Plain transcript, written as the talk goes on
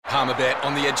Palmerbet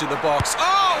on the edge of the box.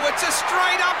 Oh, it's a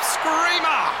straight-up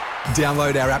screamer!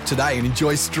 Download our app today and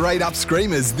enjoy straight-up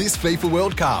screamers this FIFA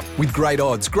World Cup with great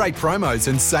odds, great promos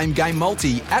and same-game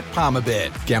multi at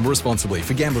Palmerbet. Gamble responsibly.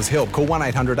 For Gamblers' Help, call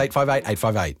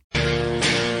 1-800-858-858.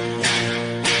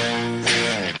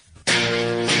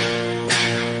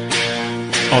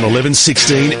 On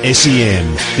 1116 SEN,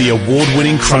 the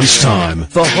award-winning Crunch Time.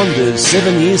 For Honda's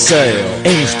 7-year sale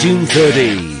ends June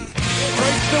 30.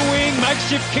 Breaks the wing,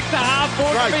 makeshift kick the half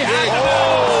forward.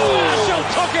 Marshall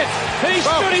took it. He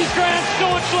stood his ground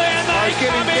staunchly and they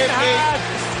come in hard.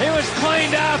 He was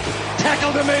cleaned up,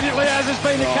 tackled immediately as has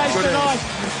been the case tonight.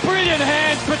 Brilliant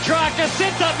hands, Petrarca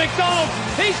sets up McDonald.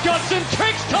 He's got some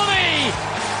tricks, Tommy.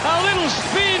 A little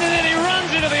spin and then he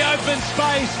runs into the open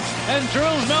space and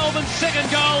drills Melbourne's second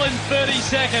goal in 30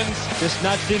 seconds. Just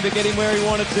nudged him to get him where he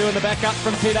wanted to, and the back up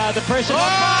from Pittard. The pressure not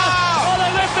fast. Oh,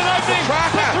 they left an opening.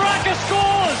 Petrarca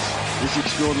scores. This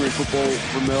extraordinary football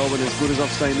from Melbourne, as good as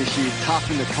I've seen this year. Tough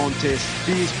in the contest,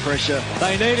 fierce pressure.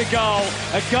 They need a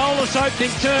goalless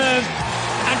opening term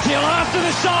until after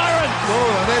the siren. Oh,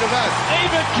 I need a vote.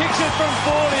 Ebert kicks it from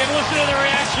 40 and listen to the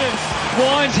reaction.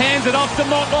 Wines hands it off to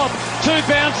Motlop. 2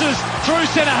 bounces through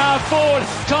centre half forward.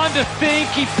 Time to think.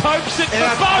 He pokes it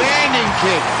for Boat. Outstanding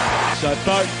kick. So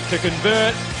Boat to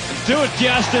convert and do it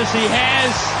justice. He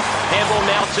has. Handball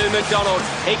now to McDonald.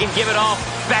 He can give it off.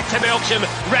 Back to Melksham.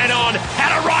 Ran on.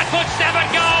 Had a right foot stab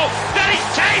and goal. That is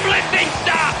team lifting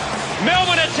stuff.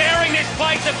 Melbourne are tearing this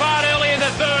place apart early in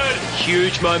the third.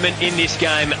 Huge moment in this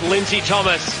game. Lindsay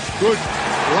Thomas. Good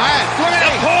lad. Good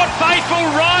The Port faithful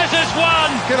rises one.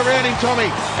 Get around him, Tommy.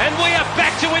 And we are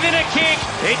back to within a kick.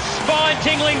 It's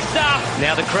spine-tingling stuff.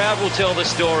 Now the crowd will tell the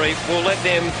story. We'll let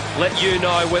them let you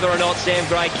know whether or not Sam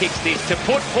Gray kicks this to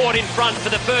put Port in front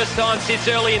for the first time since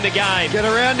early in the game. Get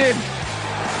around him.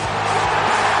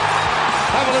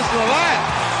 Have a listen to that.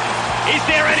 Is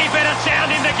there any better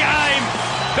sound in the game?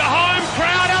 The home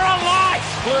crowd are alight.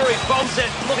 Fleury bombs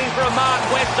it, looking for a Mark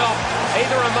Westhoff.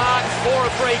 Either a mark or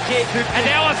a free kick. And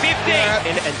now a 50. Yeah.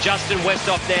 And Justin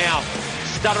Westhoff now.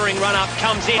 Stuttering run-up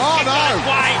comes in. Oh, no. His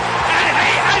way, and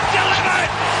he has delivered.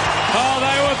 Oh,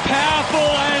 they were powerful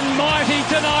and mighty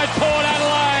tonight, Port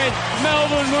Adelaide.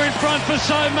 Melbourne were in front for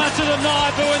so much of the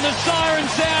night, but when the siren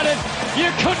sounded,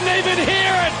 you couldn't even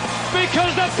hear it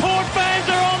because the Port fans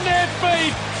are on their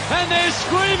feet. And they're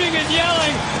screaming and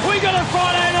yelling. We got a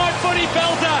Friday night footy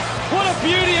belter. What a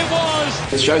beauty it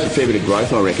was. It shows a fair bit of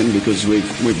growth, I reckon, because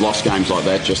we've lost games like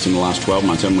that just in the last 12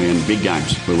 months, haven't we, in big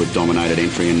games where we've dominated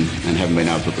entry and haven't been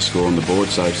able to put the score on the board.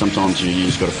 So sometimes you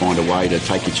just got to find a way to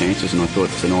take your chances, and I thought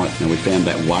tonight we found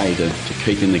that way to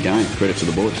keep in the game. Credit to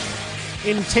the boys.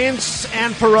 Intense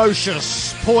and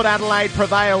ferocious, Port Adelaide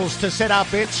prevails to set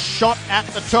up its shot at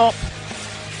the top.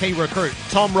 Key recruit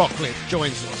Tom Rockcliffe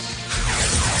joins us.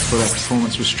 I thought our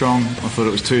performance was strong. I thought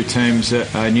it was two teams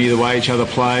that knew the way each other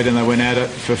played and they went at it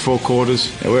for 4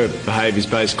 quarters. We're a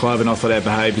behaviours-based club and I thought our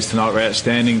behaviours tonight were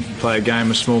outstanding. Play a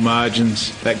game of small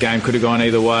margins. That game could have gone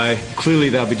either way. Clearly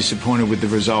they'll be disappointed with the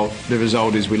result. The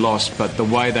result is we lost, but the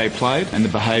way they played and the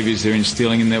behaviours they're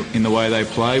instilling in the way they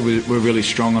play were really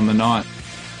strong on the night.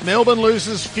 Melbourne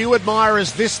loses few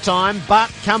admirers this time,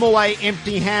 but come away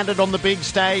empty-handed on the big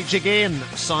stage again.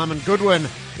 Simon Goodwin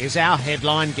is our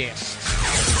headline guest.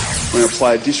 When a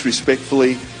player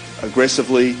disrespectfully,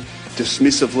 aggressively,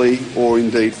 dismissively or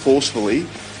indeed forcefully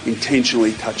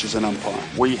intentionally touches an umpire.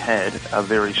 We had a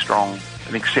very strong,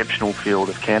 an exceptional field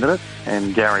of candidates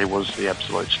and Gary was the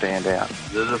absolute standout.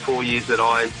 The 4 years that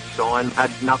I signed had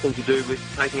nothing to do with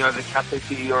taking over the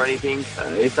captaincy or anything.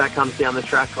 If that comes down the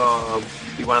track, I'll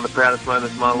be one of the proudest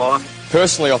moments of my life.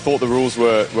 Personally, I thought the rules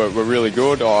were really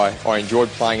good. I enjoyed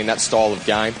playing in that style of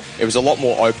game. It was a lot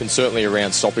more open, certainly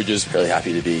around stoppages. Really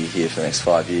happy to be here for the next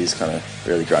 5 years, kind of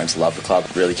really growing to love the club.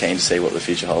 Really keen to see what the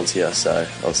future holds here, so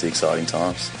obviously exciting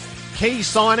times. Key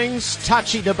signings,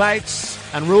 touchy debates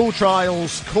and rule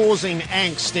trials causing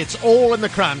angst. It's all in the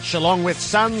crunch, along with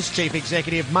Suns Chief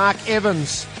Executive Mark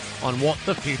Evans on what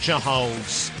the future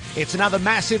holds. It's another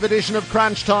massive edition of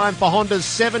Crunch Time for Honda's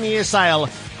 7-year sale.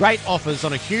 Great offers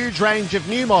on a huge range of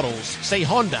new models. See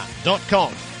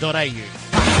honda.com.au.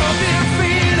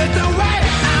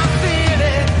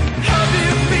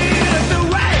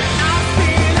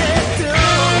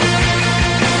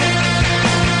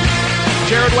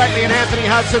 Gerard Whateley and Anthony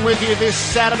Hudson with you this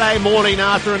Saturday morning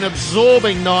after an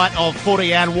absorbing night of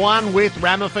footy and one with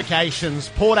ramifications.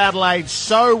 Port Adelaide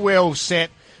so well set.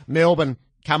 Melbourne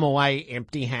come away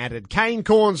empty-handed. Kane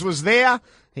Cornes was there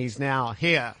He's now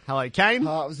here. Hello, Kane. It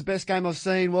was the best game I've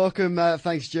seen. Welcome.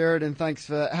 Thanks, Jared, and thanks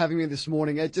for having me this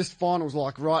morning. It just finals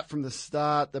like right from the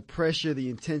start. The pressure, the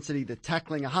intensity, the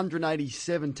tackling.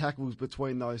 187 tackles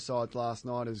between those sides last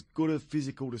night. As good a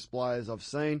physical display as I've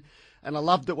seen. And I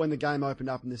loved it when the game opened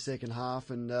up in the second half.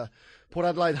 And Port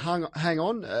Adelaide hang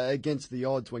on against the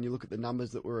odds when you look at the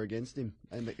numbers that were against him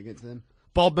and against them.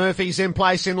 Bob Murphy's in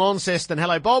place in Launceston.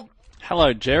 Hello, Bob.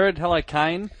 Hello, Jared. Hello,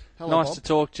 Kane. Hello, nice Bob. to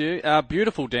talk to you.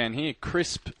 Beautiful down here,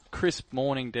 crisp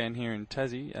morning down here in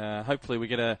Tassie. Hopefully we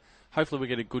get a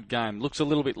good game. Looks a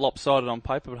little bit lopsided on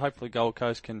paper, but hopefully Gold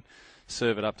Coast can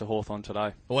serve it up to Hawthorn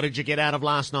today. What did you get out of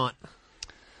last night?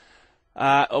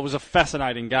 It was a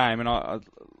fascinating game, and I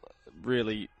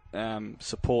really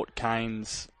support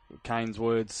Kane's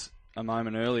words a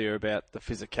moment earlier about the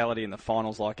physicality and the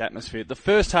finals-like atmosphere. The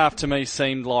first half to me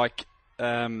seemed like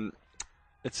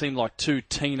two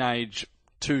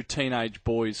teenage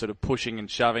boys sort of pushing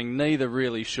and shoving, neither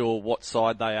really sure what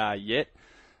side they are yet.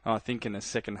 And I think in the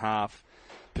second half,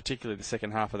 particularly the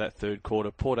second half of that third quarter,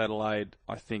 Port Adelaide,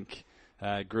 I think,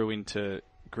 grew into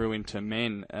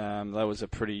men. That was a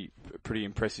pretty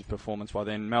impressive performance by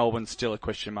then. Melbourne still a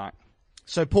question mark.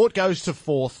 So Port goes to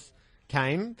fourth,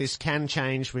 Kane. This can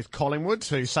change with Collingwood,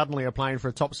 who suddenly are playing for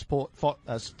a top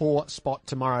four spot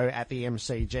tomorrow at the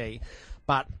MCG.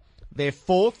 But they're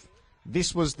fourth.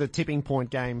 This was the tipping point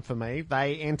game for me.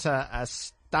 They enter a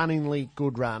stunningly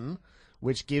good run,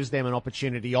 which gives them an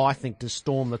opportunity, I think, to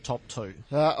storm the top two.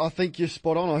 I think you're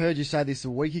spot on. I heard you say this a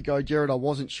week ago, Jared. I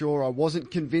wasn't sure. I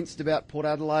wasn't convinced about Port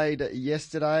Adelaide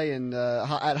yesterday, and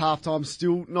at halftime,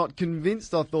 still not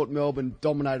convinced. I thought Melbourne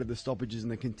dominated the stoppages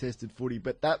and the contested footy,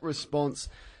 but that response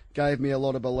gave me a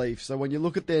lot of belief. So when you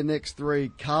look at their next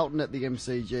three, Carlton at the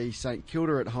MCG, St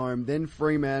Kilda at home, then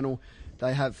Fremantle.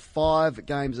 They have 5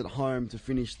 games at home to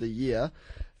finish the year.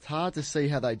 It's hard to see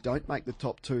how they don't make the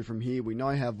top 2 from here. We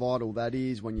know how vital that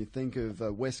is when you think of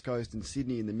West Coast and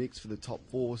Sydney in the mix for the top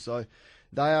 4. So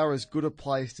they are as good a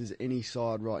place as any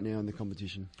side right now in the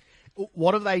competition.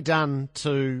 What have they done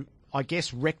to, I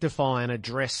guess, rectify and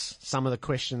address some of the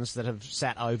questions that have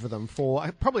sat over them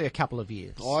for probably a couple of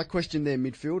years? I questioned their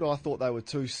midfield. I thought they were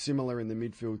too similar in the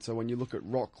midfield. So when you look at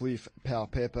Rockcliffe,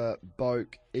 Powell-Pepper,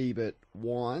 Boak, Ebert,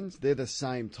 Wines, they're the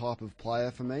same type of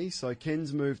player for me. So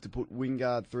Ken's move to put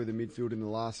Wingard through the midfield in the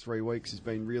last 3 weeks has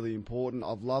been really important.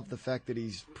 I've loved the fact that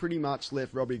he's pretty much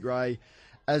left Robbie Gray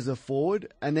as a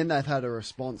forward, and then they've had a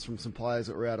response from some players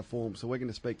that were out of form. So we're going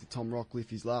to speak to Tom Rockcliffe.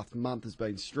 His last month has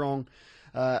been strong.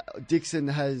 Dixon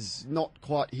has not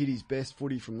quite hit his best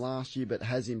footy from last year, but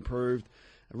has improved.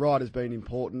 Wright has been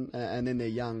important, and then their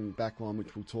young backline,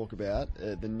 which we'll talk about.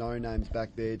 The no-names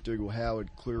back there, Dougal Howard,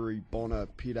 Cleary, Bonner,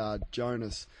 Pittard,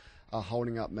 Jonas, are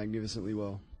holding up magnificently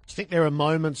well. Do you think there are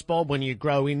moments, Bob, when you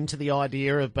grow into the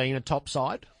idea of being a top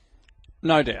side?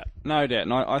 No doubt.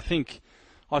 And I think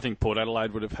Port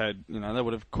Adelaide would have had, they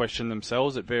would have questioned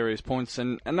themselves at various points,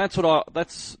 and that's what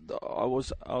I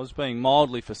was being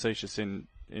mildly facetious in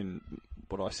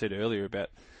what I said earlier about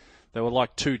they were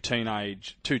like two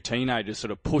teenagers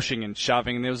sort of pushing and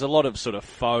shoving, and there was a lot of sort of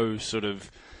faux sort of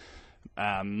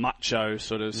macho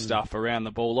sort of stuff around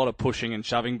the ball, a lot of pushing and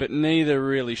shoving, but neither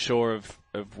really sure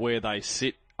of where they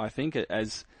sit, I think,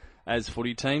 as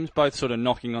footy teams, both sort of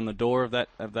knocking on the door of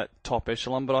that top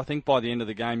echelon. But I think by the end of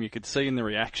the game, you could see in the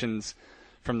reactions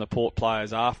from the Port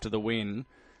players after the win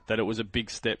that it was a big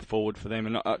step forward for them.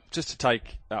 And just to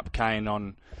take up Kane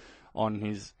on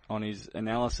his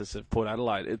analysis of Port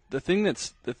Adelaide, the thing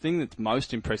that's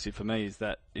most impressive for me is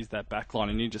that back line,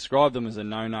 and you described them as a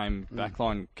no-name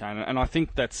backline, Kane, and I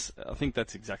think that's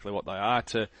exactly what they are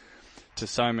to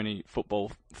so many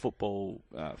football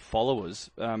followers.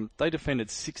 They defended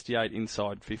 68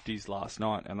 inside 50s last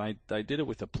night, and they did it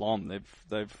with aplomb.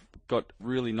 They've got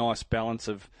really nice balance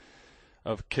of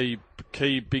key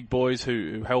big boys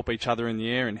who help each other in the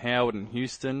air, and Howard and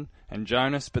Houston and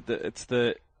Jonas. But it's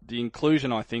the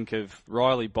inclusion, I think, of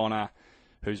Riley Bonner,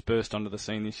 who's burst onto the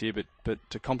scene this year, but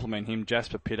to complement him,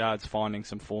 Jasper Pittard's finding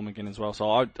some form again as well.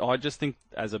 So I just think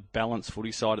as a balanced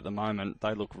footy side at the moment,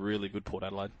 they look really good, Port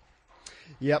Adelaide.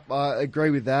 Yep, I agree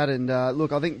with that. And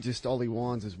look, I think just Ollie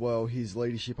Wines as well, his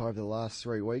leadership over the last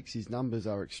 3 weeks, his numbers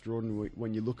are extraordinary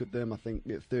when you look at them. I think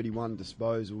 31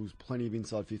 disposals, plenty of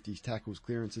inside 50s, tackles,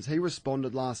 clearances. He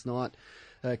responded last night.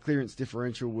 Clearance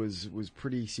differential was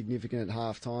pretty significant at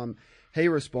half-time. He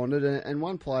responded, and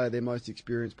one player, their most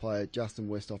experienced player, Justin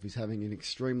Westhoff, is having an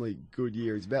extremely good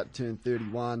year. He's about to turn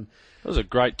 31. It was a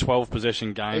great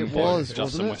 12-possession game for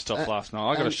Justin Westhoff last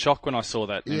night. I got a shock when I saw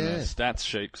that in the stats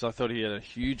sheet because I thought he had a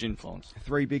huge influence.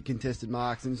 3 big contested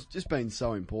marks, and it's just been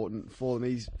so important for them.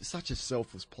 He's such a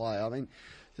selfless player. I mean,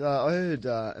 So I heard,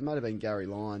 it might have been Gary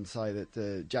Lyon say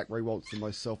that Jack Riewold's the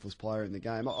most selfless player in the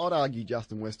game. I'd argue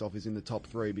Justin Westhoff is in the top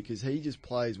 3 because he just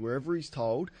plays wherever he's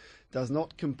told, does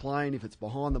not complain if it's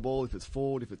behind the ball, if it's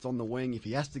forward, if it's on the wing. If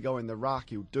he has to go in the ruck,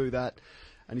 he'll do that.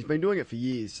 And he's been doing it for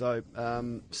years. So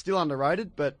still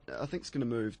underrated, but I think it's going to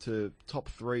move to top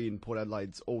 3 in Port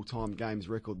Adelaide's all-time games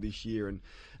record this year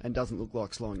and doesn't look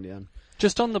like slowing down.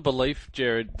 Just on the belief,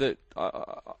 Jared, that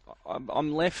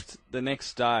I'm left the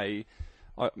next day,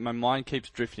 my mind keeps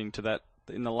drifting to that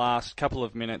in the last couple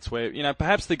of minutes where,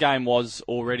 perhaps the game was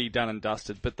already done and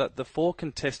dusted, but the 4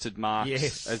 contested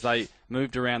marks as they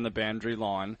moved around the boundary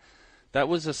line, that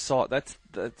was that's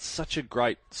such a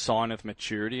great sign of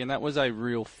maturity, and that was a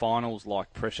real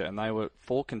finals-like pressure, and they were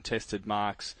 4 contested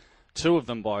marks, 2 of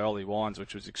them by Ollie Wines,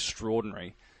 which was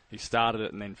extraordinary. He started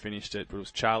it and then finished it, but it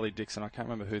was Charlie Dixon. I can't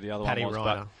remember who the other one was.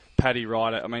 But Paddy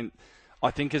Ryder. I mean,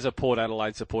 I think as a Port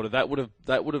Adelaide supporter, that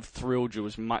would have thrilled you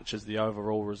as much as the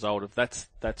overall result of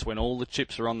that's when all the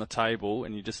chips are on the table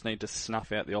and you just need to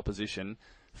snuff out the opposition.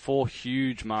 4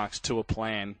 huge marks to a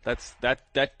plan.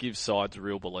 That gives sides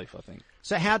real belief, I think.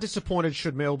 So how disappointed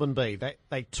should Melbourne be?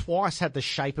 They twice had the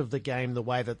shape of the game the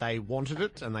way that they wanted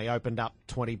it, and they opened up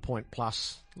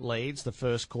 20-point-plus leads the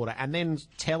first quarter, and then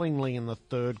tellingly in the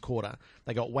third quarter,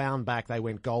 they got wound back. They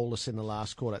went goalless in the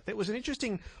last quarter. There was an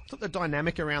interesting, I thought the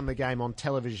dynamic around the game on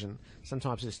television,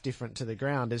 sometimes it's different to the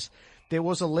ground, is there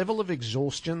was a level of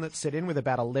exhaustion that set in with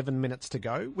about 11 minutes to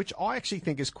go, which I actually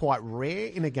think is quite rare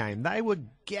in a game. They were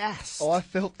gassed. I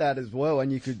felt that as well,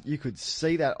 and you could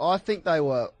see that. I think they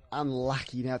were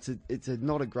unlucky. Now, it's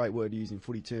not a great word to use in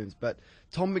footy terms, but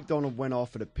Tom McDonald went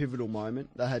off at a pivotal moment.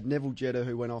 They had Neville Jetta,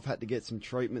 who went off, had to get some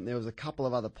treatment. There was a couple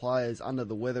of other players under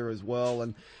the weather as well,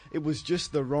 and it was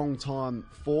just the wrong time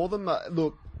for them.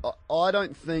 Look, I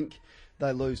don't think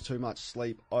they lose too much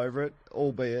sleep over it,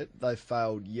 albeit they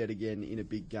failed yet again in a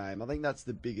big game. I think that's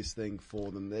the biggest thing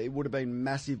for them. It would have been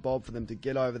massive, Bob, for them to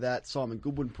get over that. Simon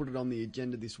Goodwin put it on the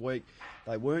agenda this week.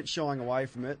 They weren't shying away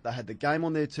from it. They had the game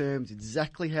on their terms,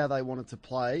 exactly how they wanted to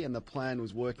play, and the plan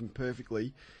was working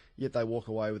perfectly. Yet they walk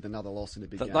away with another loss in a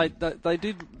big game.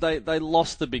 They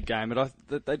lost the big game,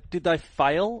 but did they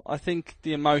fail? I think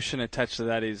the emotion attached to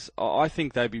that is, I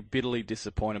think they'd be bitterly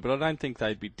disappointed, but I don't think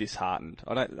they'd be disheartened.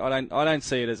 I don't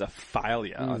see it as a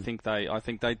failure. I think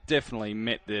they definitely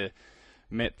met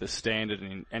the standard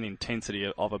and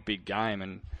intensity of a big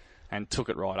game and took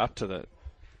it right up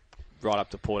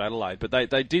to Port Adelaide.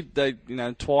 But they did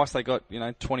twice they got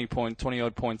 20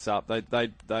 odd points up.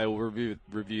 They will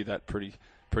review that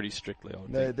pretty strictly.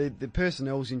 The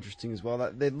personnel's interesting as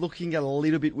well. They're looking at a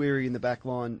little bit weary in the back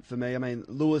line for me. I mean,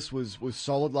 Lewis was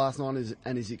solid last night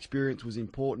and his experience was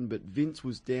important, but Vince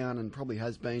was down and probably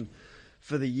has been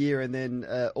for the year. And then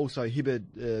also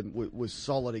Hibberd was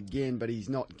solid again, but he's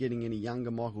not getting any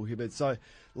younger, Michael Hibberd. So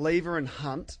Lever and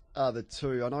Hunt are the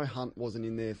 2. I know Hunt wasn't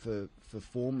in there for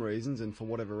form reasons and for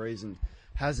whatever reason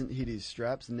hasn't hit his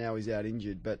straps and now he's out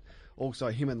injured, but also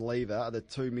him and Lever are the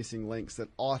 2 missing links that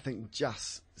I think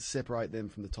just separate them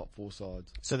from the top 4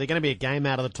 sides. So they're going to be a game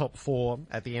out of the top 4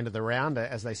 at the end of the round.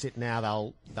 As they sit now,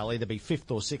 they'll either be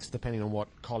 5th or 6th depending on what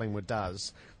Collingwood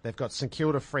does. They've got St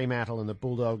Kilda, Fremantle and the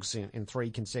Bulldogs in 3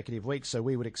 consecutive weeks, so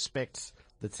we would expect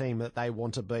the team that they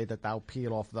want to be, that they'll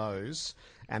peel off those.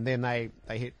 And then they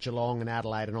hit Geelong and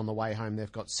Adelaide, and on the way home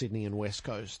they've got Sydney and West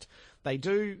Coast. They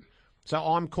do. So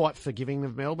I'm quite forgiving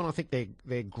of Melbourne. I think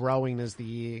they're growing as the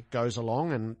year goes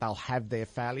along, and they'll have their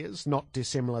failures, not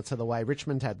dissimilar to the way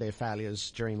Richmond had their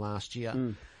failures during last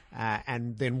year.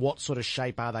 And then what sort of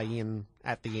shape are they in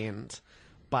at the end?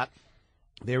 But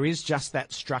there is just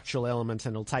that structural element,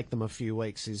 and it'll take them a few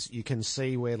weeks, is you can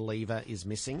see where Lever is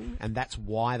missing, and that's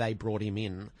why they brought him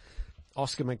in.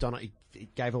 Oscar McDonald, he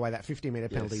gave away that 50-metre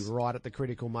penalty right at the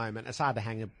critical moment. It's hard to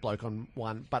hang a bloke on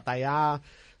one, but they are,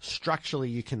 structurally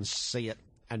you can see it,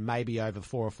 and maybe over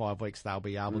 4 or 5 weeks they'll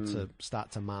be able to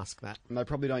start to mask that. And they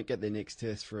probably don't get their next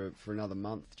test for another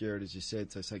month, Jared, as you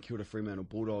said. So St Kilda, Fremantle,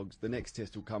 Bulldogs. The next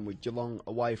test will come with Geelong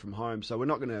away from home. So we're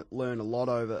not going to learn a lot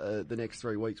over the next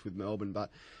 3 weeks with Melbourne,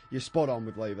 but you're spot on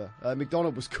with Lever.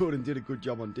 McDonald was good and did a good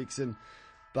job on Dixon.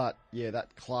 But, yeah,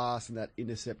 that class and that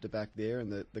interceptor back there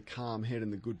and the calm head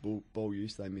and the good ball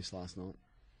use they missed last night.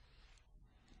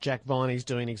 Jack Viney's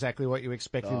doing exactly what you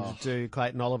expect him to do,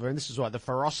 Clayton Oliver. And this is the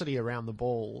ferocity around the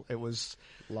ball. It was...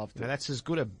 Loved it. That's as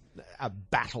good a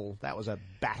battle. That was a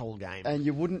battle game. And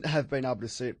you wouldn't have been able to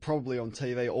see it probably on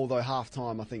TV, although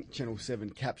half-time I think Channel 7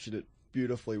 captured it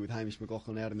beautifully with Hamish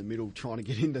McLaughlin out in the middle trying to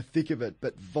get in the thick of it.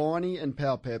 But Viney and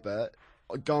Powell Pepper...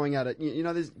 going at it. You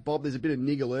know, there's a bit of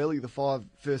niggle early, the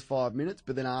first 5 minutes,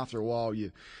 but then after a while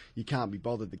you can't be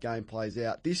bothered. The game plays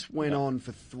out. This went on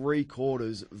for 3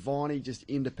 quarters. Viney just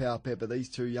into Powell-Pepper. These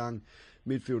two young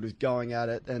midfielders going at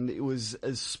it, and it was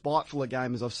as spiteful a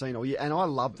game as I've seen all year, and I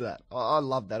loved that. I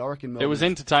loved that. I reckon Melbourne, it was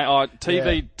entertaining.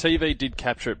 TV did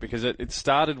capture it because it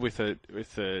started with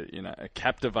a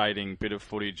captivating bit of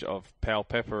footage of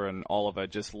Powell-Pepper and Oliver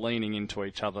just leaning into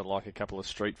each other like a couple of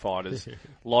street fighters. A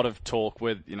lot of talk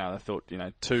with, they thought,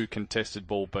 2 contested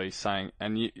ball beasts saying,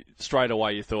 and straight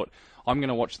away you thought, I'm going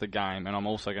to watch the game, and I'm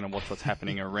also going to watch what's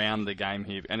happening around the game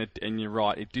here. And you're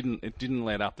right, it didn't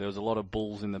let up. There was a lot of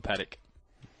bulls in the paddock.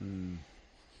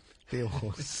 It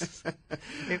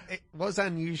was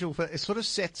unusual. It sort of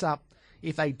sets up,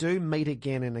 if they do meet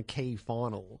again in a key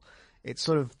final, it's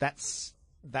sort of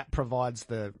that provides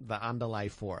the underlay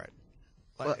for it.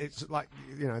 It's like,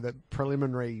 the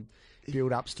preliminary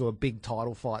build-ups to a big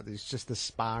title fight. There's just the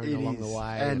sparring along the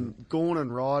way. And Gawn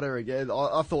and Ryder again.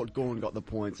 I thought Gawn got the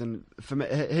points, and for me,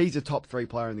 he's a top 3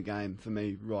 player in the game for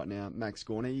me right now. Max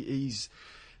Gawn.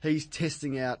 He's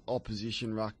testing out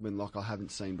opposition ruckman like I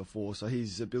haven't seen before. So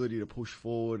his ability to push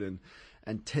forward and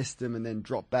test them and then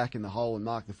drop back in the hole and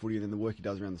mark the footy, and then the work he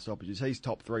does around the stoppages. He's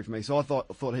top 3 for me. So I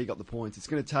thought he got the points. It's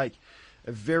going to take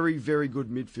a very, very good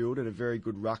midfield and a very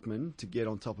good ruckman to get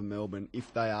on top of Melbourne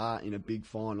if they are in a big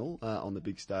final on the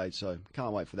big stage. So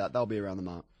can't wait for that. They'll be around the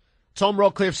mark. Tom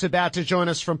Rockcliffe's about to join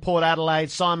us from Port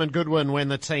Adelaide. Simon Goodwin when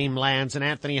the team lands, and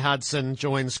Anthony Hudson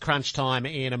joins Crunch Time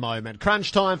in a moment.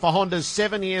 Crunch Time for Honda's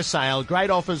 7-year sale. Great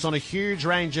offers on a huge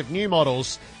range of new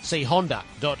models. See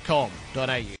honda.com.au.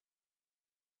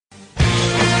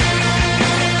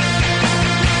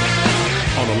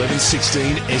 On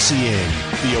 11:16 SEN,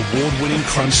 the award-winning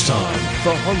Crunch Time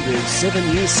for Honda's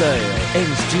 7-year sale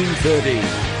ends June 30.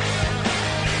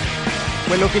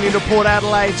 We're looking into Port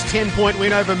Adelaide's 10-point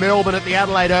win over Melbourne at the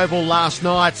Adelaide Oval last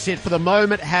night. It for the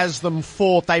moment has them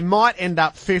 4th. They might end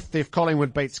up 5th if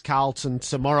Collingwood beats Carlton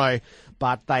tomorrow,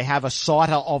 but they have a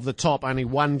sighter of the top, only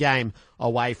 1 game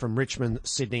away from Richmond,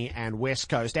 Sydney and West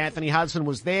Coast. Anthony Hudson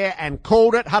was there and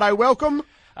called it. Hutto, welcome.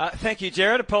 Thank you,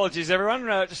 Jared. Apologies, everyone.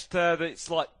 Just the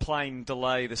slight plane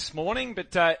delay this morning,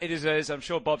 but it is, as I'm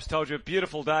sure Bob's told you, a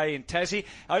beautiful day in Tassie.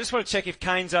 I just want to check if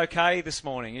Kane's okay this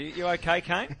morning. Are you okay,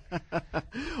 Kane?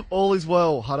 All is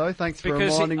well, Hutto. Thanks for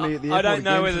reminding me at the airport. I don't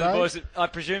know whether today. the boys, I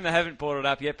presume they haven't brought it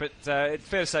up yet, but it's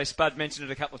fair to say Spud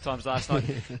mentioned it a couple of times last night.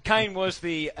 Kane was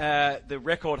the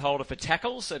record holder for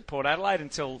tackles at Port Adelaide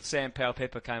until Sam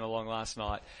Powell-Pepper came along last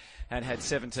night and had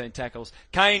 17 tackles.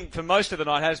 Kane, for most of the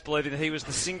night, has believed that he was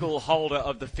the single holder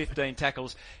of the 15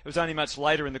 tackles. It was only much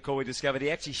later in the call we discovered he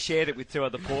actually shared it with 2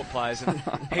 other Port players, and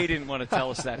he didn't want to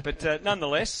tell us that. But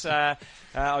nonetheless, I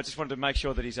just wanted to make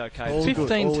sure that he's okay.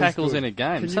 15 tackles in a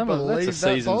game. That's a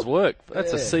season's work.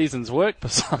 That's a season's work for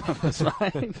some of us,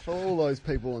 right? For all those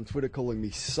people on Twitter calling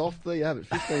me soft, there you have it.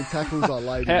 15 tackles I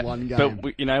laid in one game.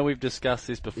 But, we've discussed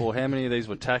this before. How many of these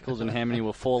were tackles and how many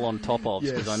were fall on top of?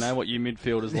 Because I know what you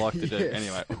midfielders like to do. Yes.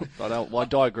 Anyway, I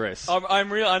digress.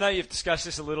 I know you've discussed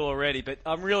this a little already, but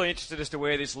I'm really interested as to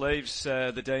where this leaves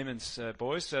the Demons,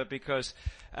 boys, because,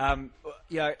 in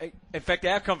fact,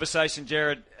 our conversation,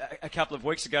 Jared, a couple of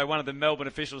weeks ago, one of the Melbourne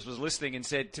officials was listening and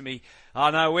said to me,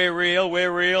 "Oh no, we're real.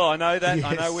 I know that. Yes.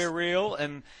 I know we're real."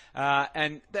 And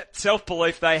that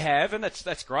self-belief they have, and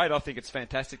that's great. I think it's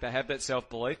fantastic they have that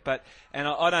self-belief. But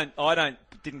I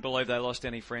didn't believe they lost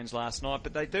any friends last night,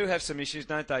 but they do have some issues,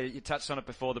 don't they? You touched on it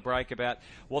before the break about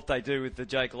what they do with the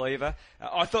Jake Lever.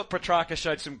 I thought Petrarca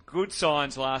showed some good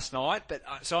signs last night, but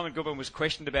Simon Goodwin was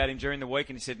questioned about him during the week,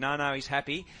 and he said, no, he's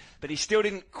happy, but he still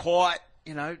didn't quite,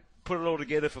 put it all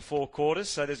together for 4 quarters,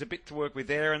 so there's a bit to work with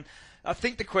there. And I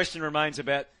think the question remains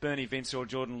about Bernie Vince or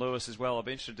Jordan Lewis as well. I'll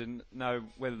be interested to know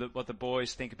what the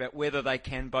boys think about whether they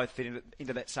can both fit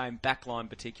into that same back line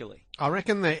particularly. I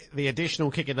reckon the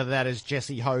additional kicker to that is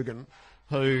Jesse Hogan,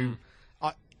 who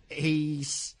I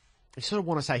sort of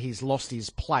want to say he's lost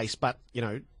his place, but,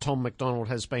 Tom McDonald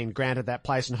has been granted that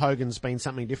place and Hogan's been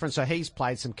something different. So he's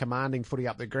played some commanding footy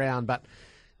up the ground, but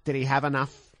did he have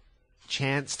enough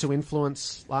chance to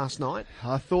influence last night?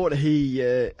 I thought he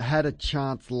had a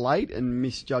chance late and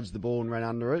misjudged the ball and ran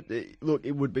under it. It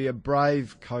would be a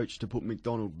brave coach to put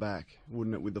McDonald back,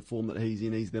 wouldn't it, with the form that he's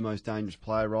in? He's the most dangerous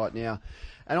player right now.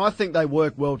 And I think they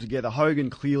work well together. Hogan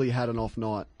clearly had an off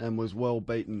night and was well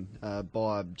beaten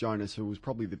by Jonas, who was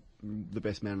probably the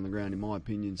best man on the ground in my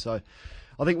opinion. So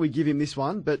I think we give him this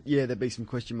one, but there'd be some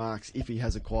question marks if he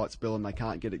has a quiet spell and they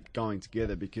can't get it going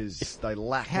together because they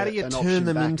lack. How do you turn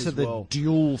them into the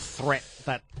dual threat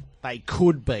that they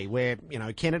could be? Where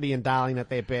Kennedy and Darling at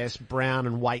their best, Brown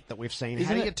and Waite that we've seen.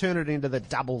 How do you turn it into the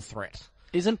double threat?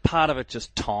 Isn't part of it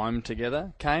just time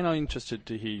together? Kane, I'm interested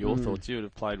to hear your thoughts. You would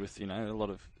have played with, a lot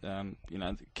of,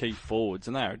 the key forwards,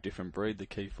 and they are a different breed, the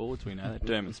key forwards, we know that.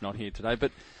 Dermot's not here today,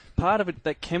 but part of it,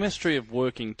 that chemistry of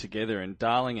working together, and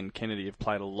Darling and Kennedy have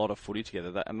played a lot of footy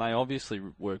together, and they obviously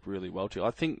work really well too.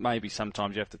 I think maybe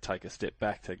sometimes you have to take a step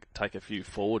back to take a few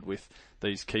forward with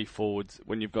these key forwards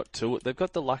when you've got two. They've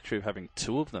got the luxury of having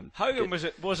two of them. Hogan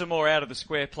was a more out of the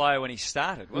square player when he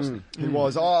started, wasn't he? He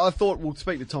was. I thought, we'll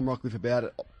speak to Tom Rockcliffe about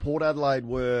it. Port Adelaide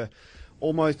were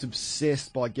almost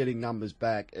obsessed by getting numbers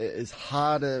back. As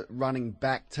harder running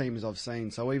back team as I've seen.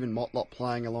 So even Motlop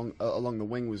playing along the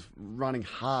wing was running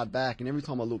hard back, and every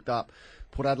time I looked up,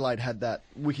 Port Adelaide had that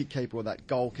wicket keeper or that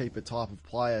goalkeeper type of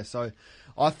player. So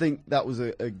I think that was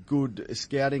a good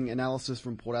scouting analysis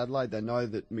from Port Adelaide. They know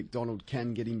that McDonald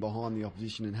can get in behind the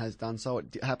opposition and has done so.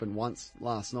 It happened once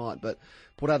last night, but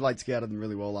Port Adelaide scouted them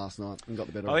really well last night and got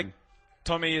the better of them.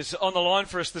 Tommy is on the line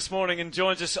for us this morning and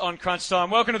joins us on Crunch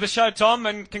Time. Welcome to the show, Tom,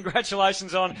 and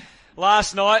congratulations on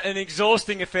last night, an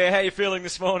exhausting affair. How are you feeling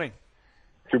this morning?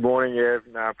 Good morning, yeah.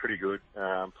 No, pretty good.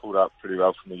 Pulled up pretty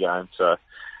well from the game, so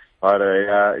I had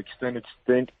a extended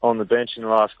stint on the bench in the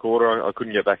last quarter. I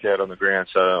couldn't get back out on the ground,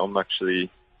 so I'm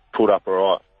actually pulled up all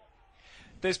right.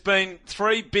 There's been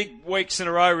 3 big weeks in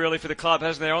a row, really, for the club,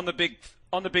 hasn't there? On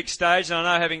the big stage, and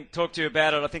I know, having talked to you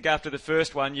about it, I think after the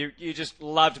first one, you just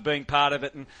loved being part of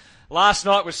it. And last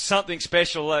night was something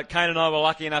special. Kane and I were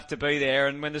lucky enough to be there,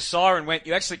 and when the siren went,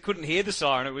 you actually couldn't hear the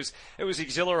siren. It was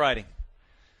exhilarating.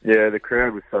 Yeah, the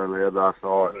crowd was so loud last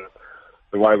night, and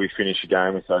the way we finished the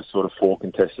game with those sort of 4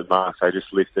 contested marks, they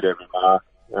just lifted every mark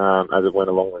as it went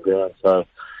along the ground. So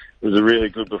it was a really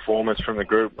good performance from the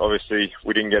group. Obviously,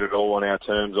 we didn't get it all on our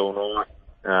terms all night.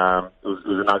 It was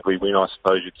an ugly win, I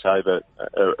suppose you'd say, but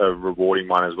a rewarding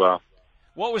one as well.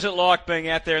 What was it like being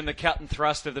out there in the cut and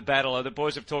thrust of the battle? The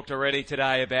boys have talked already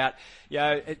today about,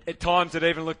 at times it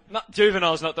even looked,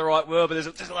 juvenile's not the right word, but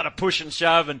there's a lot of push and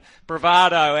shove and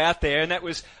bravado out there, and that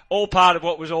was all part of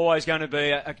what was always going to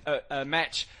be a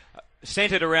match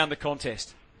centred around the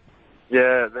contest.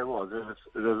 Yeah, there was. There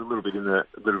was a little bit a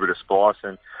little bit of spice,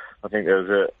 and I think there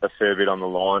was a fair bit on the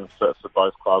line for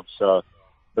both clubs. So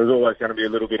there's always going to be a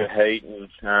little bit of heat,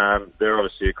 and they're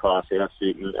obviously a class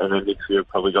outfit, and then Nickfield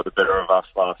probably got the better of us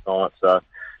last night. So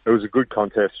it was a good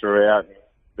contest throughout. And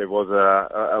there was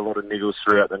a lot of niggles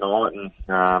throughout the night,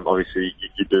 and obviously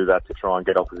you do that to try and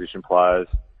get opposition players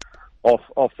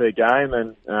off their game,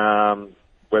 and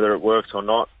whether it works or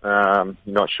not, you're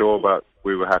not sure, but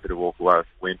we were happy to walk away with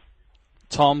the win.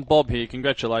 Tom, Bob here.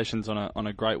 Congratulations on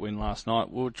a great win last night.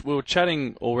 We were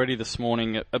chatting already this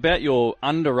morning about your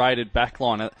underrated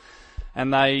backline,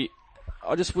 and I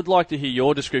just would like to hear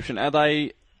your description. Are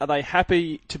they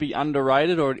happy to be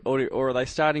underrated, or are they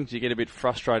starting to get a bit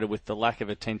frustrated with the lack of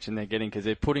attention they're getting because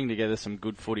they're putting together some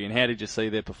good footy? And how did you see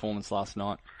their performance last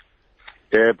night?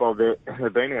 Yeah, Bob,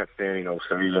 they've been outstanding all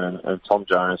season, and Tom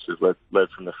Jonas has led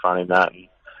from the front in that.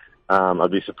 And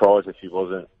I'd be surprised if he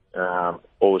wasn't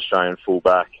All-Australian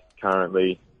fullback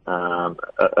currently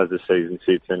as the season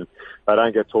sits, and they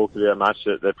don't get talked about much.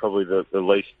 They're probably the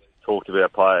least talked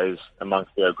about players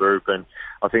amongst our group, and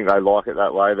I think they like it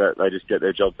that way, that they just get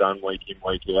their job done week in,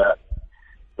 week out.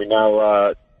 We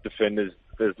know defenders,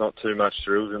 there's not too much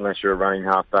thrills unless you're a running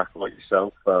halfback like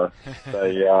yourself. They're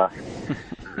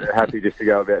happy just to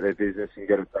go about their business and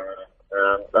get it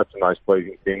done. That's the most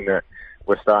pleasing thing, that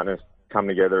we're starting to come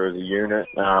together as a unit.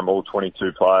 All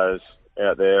 22 players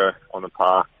out there on the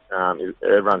park.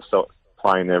 Everyone's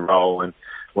playing their role, and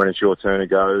when it's your turn to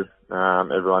go,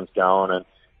 everyone's going. And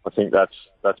I think that's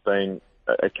been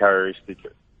a characteristic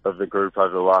of the group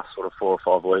over the last sort of 4 or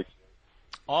 5 weeks.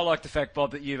 I like the fact,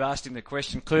 Bob, that you've asked him the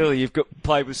question. Clearly, you've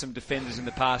played with some defenders in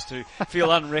the past who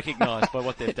feel unrecognised by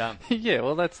what they've done. Yeah,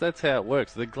 well, that's how it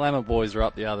works. The glamour boys are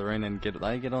up the other end, and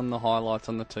they get on the highlights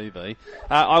on the TV.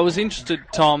 I was interested,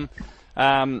 Tom,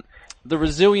 the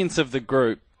resilience of the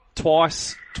group.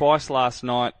 Twice last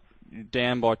night,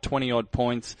 down by 20 odd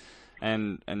points,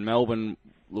 and Melbourne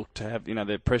looked to have,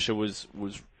 their pressure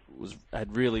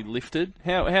had really lifted.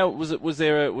 How was it? Was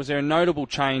there a notable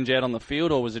change out on the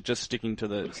field, or was it just sticking to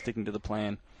the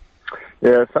plan?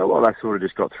 Yeah, it felt like they sort of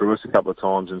just got through us a couple of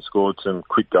times and scored some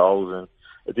quick goals, and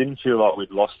it didn't feel like we'd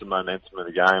lost the momentum of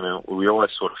the game. And we always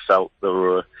sort of felt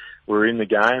that we were in the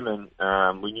game,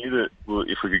 and we knew that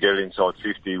if we could get it inside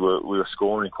 50, we were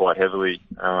scoring quite heavily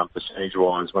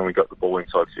percentage-wise. When we got the ball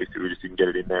inside 50, we just didn't get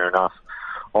it in there enough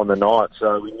on the night.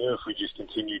 So we knew if we just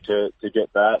continued to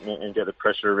get that and get the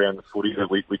pressure around the footy, that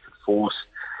we could force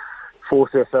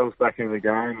ourselves back into the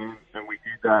game, and we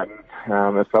did that.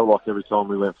 And it felt like every time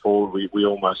we went forward, we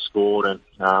almost scored, and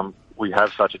we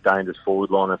have such a dangerous forward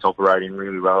line that's operating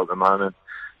really well at the moment.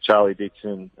 Charlie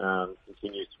Dixon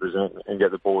continues to present and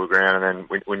get the ball to ground, and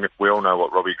then we all know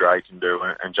what Robbie Gray can do,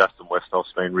 and Justin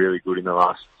Westhoff's been really good in the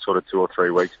last sort of 2 or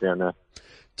 3 weeks down there.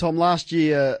 Tom, last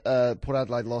year, Port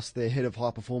Adelaide lost their head of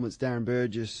high performance, Darren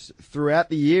Burgess. Throughout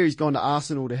the year, he's gone to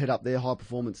Arsenal to head up their high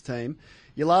performance team.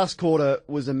 Your last quarter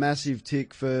was a massive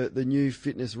tick for the new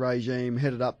fitness regime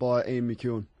headed up by Ian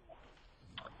McEwen.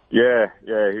 Yeah,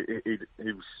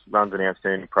 he runs an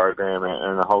outstanding program,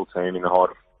 and the whole team in the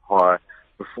high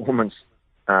performance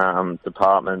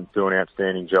department do an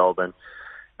outstanding job. And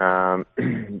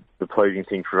the pleasing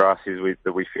thing for us is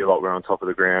that we feel like we're on top of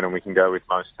the ground, and we can go with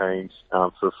most teams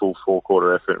for a full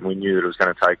 4-quarter effort. And we knew that it was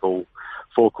going to take all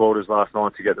 4 quarters last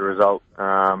night to get the result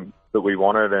that we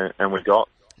wanted, and we got.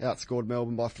 Outscored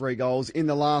Melbourne by 3 goals in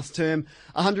the last term.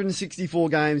 164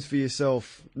 games for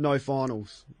yourself, no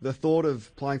finals. The thought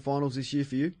of playing finals this year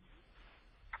for you?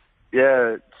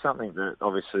 Yeah, it's something that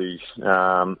obviously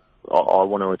I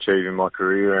want to achieve in my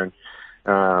career,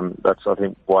 and that's, I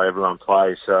think, why everyone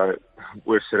plays. So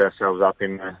we've set ourselves up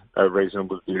in a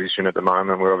reasonable position at the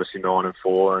moment. We're obviously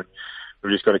 9-4, and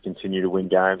we've just got to continue to win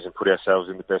games and put ourselves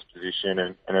in the best position,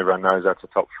 and everyone knows that's a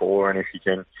top 4, and if you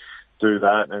can do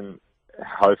that, and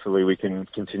hopefully we can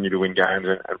continue to win games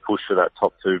and push for that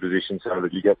top 2 position so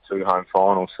that you get 2 home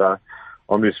finals. So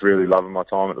I'm just really loving my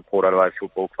time at the Port Adelaide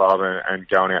Football Club and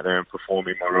going out there and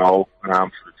performing my role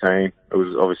for the team. It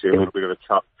was obviously a little bit of a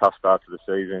tough start to the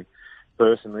season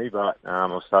personally, but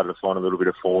I've started to find a little bit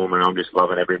of form, and I'm just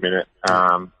loving every minute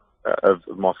of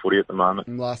my footy at the moment.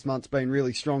 And last month's been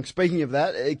really strong. Speaking of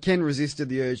that, Ken resisted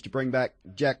the urge to bring back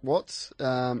Jack Watts.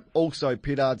 Also,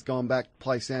 Pittard's gone back to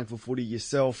play SANFL footy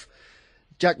yourself.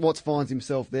 Jack Watts finds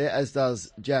himself there, as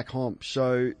does Jack Homp.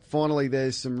 So finally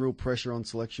there's some real pressure on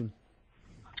selection.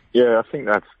 Yeah, I think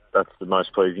that's the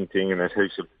most pleasing thing, and there's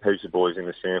heaps of boys in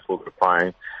the SANFL that are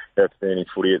playing outstanding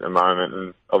footy at the moment.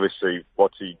 And obviously,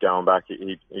 Wattsy going back,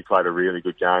 he played a really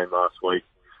good game last week,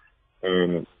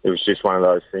 and it was just one of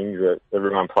those things that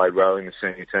everyone played well in the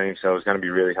senior team, so it was going to be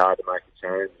really hard to make a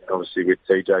change. And obviously, with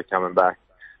TJ coming back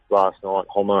last night,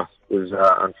 Homer was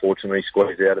unfortunately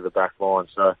squeezed out of the back line,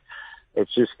 so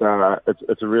it's just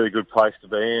it's a really good place to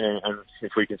be in, and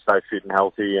if we can stay fit and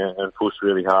healthy and push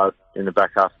really hard in the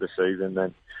back half of the season,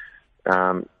 then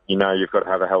you've got to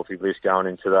have a healthy list going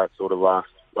into that sort of last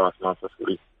month of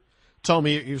footy. Tom,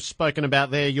 you've spoken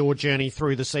about there your journey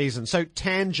through the season. So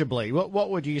tangibly, what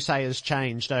would you say has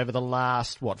changed over the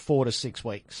last 4 to 6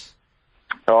 weeks?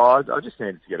 I just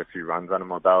needed to get a few runs under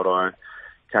my belt. I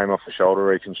came off a shoulder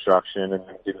reconstruction and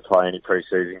didn't play any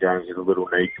pre-season games with a little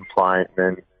knee complaint.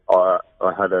 Then I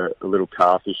had a little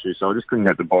calf issue, so I just couldn't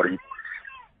get the body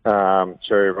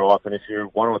cherry ripe. And if you're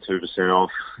 1 or 2% off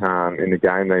in the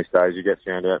game these days, you get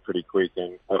found out pretty quick.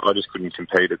 And I just couldn't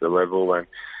compete at the level. And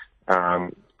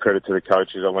credit to the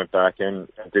coaches, I went back and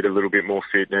did a little bit more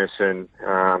fitness and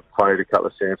played a couple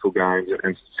of SANFL games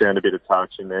and found a bit of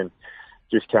touch. And then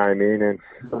just came in and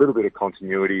a little bit of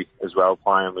continuity as well,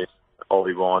 playing with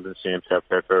Ollie Wand and Sam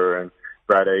Pepper and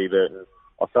Brad Ebert. And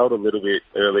I felt a little bit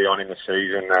early on in the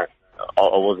season that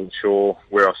I wasn't sure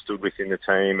where I stood within the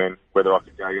team and whether I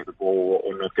could go get the ball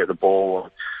or not get the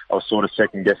ball. I was sort of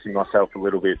second-guessing myself a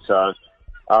little bit. So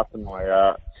after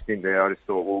my stint there, I just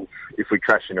thought, well, if we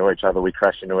crash into each other, we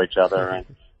crash into each other.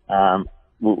 And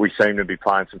we seem to be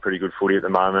playing some pretty good footy at the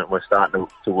moment. We're starting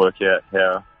to work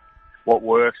out what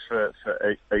works for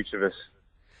each of us.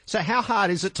 So how hard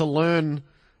is it to learn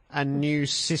a new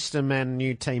system and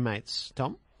new teammates,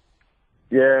 Tom?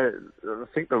 Yeah, I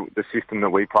think the system that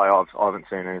we play, I haven't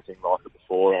seen anything like it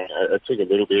before. And it took a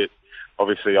little bit.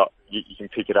 Obviously, you can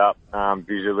pick it up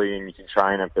visually and you can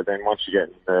train it, but then once you get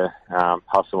in the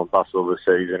hustle and bustle of the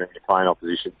season and you're playing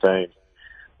opposition teams,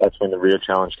 that's when the real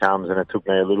challenge comes. And it took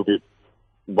me a little bit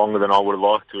longer than I would have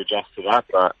liked to adjust to that,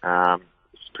 but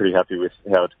pretty happy with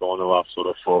how it's gone the last sort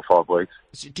of 4 or 5 weeks.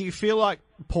 Do you feel like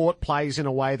Port plays in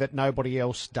a way that nobody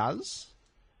else does?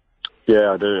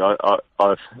 Yeah, I do.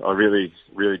 I really,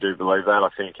 really do believe that. I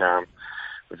think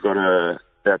we've got an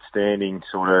outstanding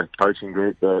sort of coaching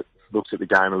group that looks at the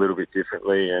game a little bit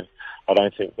differently, and I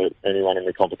don't think that anyone in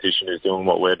the competition is doing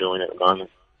what we're doing at the moment.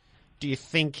 Do you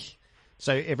think,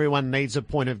 so everyone needs a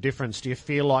point of difference, do you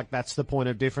feel like that's the point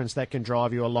of difference that can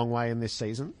drive you a long way in this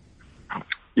season?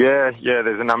 Yeah,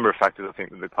 there's a number of factors I think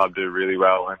that the club do really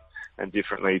well and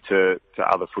differently to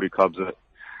other footy clubs that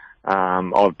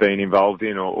I've been involved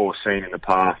in or seen in the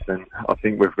past, and I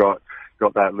think we've got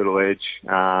that little edge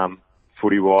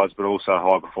footy-wise, but also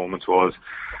high performance-wise.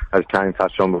 As Kane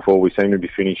touched on before, we seem to be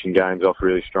finishing games off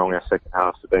really strong. Our second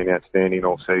halves have been outstanding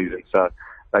all season, so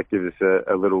that gives us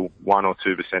a little 1 or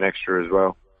 2% extra as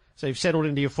well. So you've settled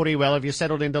into your footy well. Have you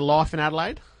settled into life in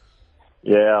Adelaide?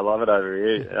 Yeah, I love it over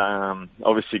here.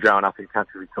 Obviously, growing up in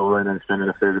country Victoria and spending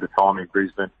a fair bit of time in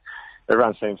Brisbane,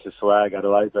 everyone seems to slag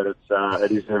Adelaide, but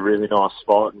it is a really nice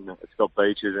spot, and it's got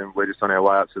beaches, and we're just on our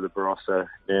way up to the Barossa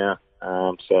now.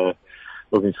 So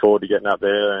looking forward to getting up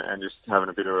there and just having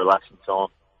a bit of relaxing time.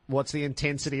 What's the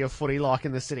intensity of footy like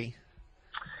in the city?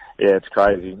 Yeah, it's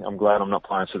crazy. I'm glad I'm not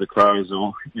playing for the Crows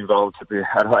or involved with the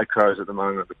Adelaide Crows at the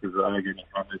moment, because they're getting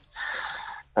funded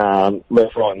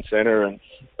left, right and centre. And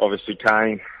obviously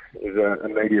Kane is a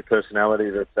media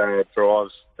personality that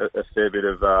drives a fair bit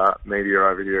of media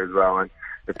over here as well. And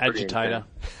it's agitator.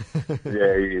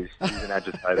 Yeah, he is. He's an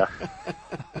agitator.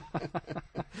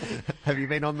 Have you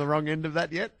been on the wrong end of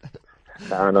that yet?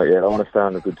 No, not yet. I want to stay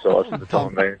on the good side for the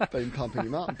time being. Been pumping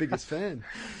him up. Biggest fan.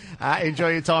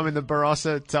 Enjoy your time in the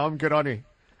Barossa, Tom. Good on you.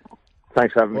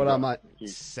 Thanks for having me. Well done, mate.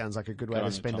 Sounds like a good way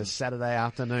to spend a Saturday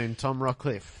afternoon. Tom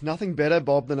Rockcliffe. Nothing better,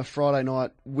 Bob, than a Friday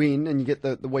night win and you get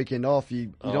the weekend off.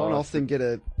 You don't often get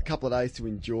a couple of days to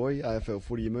enjoy AFL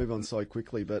footy. You move on so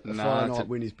quickly, but a Friday night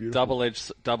win is beautiful.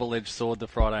 Double-edged sword, the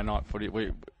Friday night footy.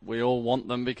 We all want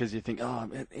them because you think,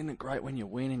 isn't it great when you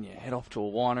win and you head off to a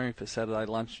winery for Saturday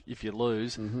lunch? If you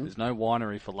lose, there's no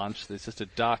winery for lunch. There's just a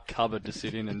dark cupboard to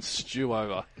sit in and stew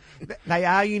over. They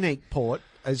are unique, Port.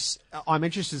 As I'm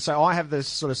interested, so I have this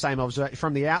sort of same observation.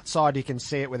 From the outside, you can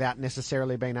see it without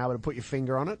necessarily being able to put your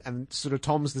finger on it. And sort of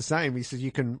Tom's the same. He says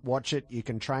you can watch it, you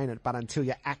can train it, but until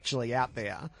you're actually out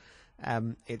there,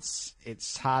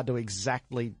 it's hard to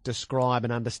exactly describe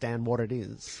and understand what it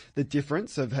is. The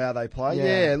difference of how they play.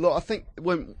 Yeah, look, I think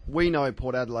when we know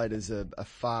Port Adelaide is a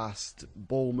fast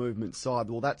ball movement side,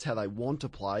 well, that's how they want to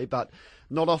play, but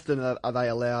not often are they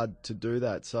allowed to do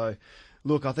that. So,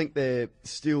 look, I think they're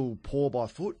still poor by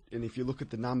foot, and if you look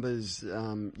at the numbers,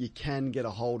 you can get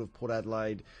a hold of Port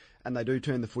Adelaide, and they do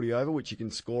turn the footy over, which you can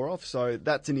score off. So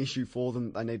that's an issue for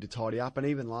them they need to tidy up. And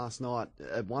even last night,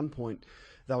 at one point,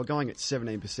 they were going at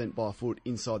 17% by foot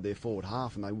inside their forward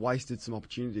half, and they wasted some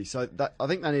opportunities. So I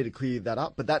think they need to clear that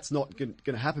up, but that's not going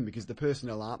to happen because the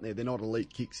personnel aren't there. They're not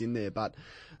elite kicks in there. But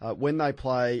when they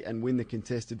play and win the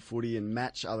contested footy and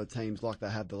match other teams like they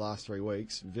have the last 3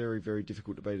 weeks, very, very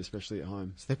difficult to beat, especially at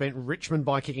home. So they've beaten Richmond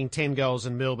by kicking 10 goals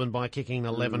and Melbourne by kicking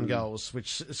 11 goals,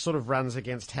 which sort of runs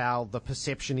against how the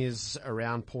perception is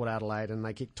around Port Adelaide, and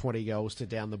they kick 20 goals to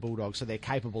down the Bulldogs, so they're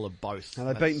capable of both. And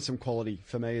they've beaten some quality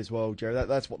for me as well, Jerry.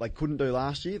 That's what they couldn't do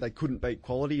last year. They couldn't beat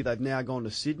quality. They've now gone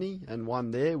to Sydney and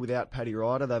won there without Paddy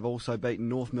Ryder. They've also beaten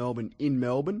North Melbourne in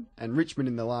Melbourne and Richmond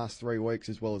in the last 3 weeks,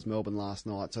 as well as Melbourne last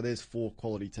night. So there's 4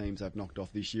 quality teams they've knocked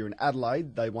off this year. And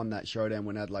Adelaide, they won that showdown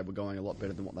when Adelaide were going a lot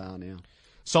better than what they are now.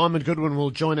 Simon Goodwin will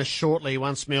join us shortly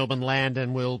once Melbourne land,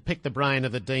 and we'll pick the brain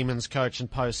of the Demons coach and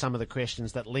pose some of the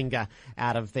questions that linger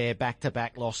out of their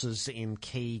back-to-back losses in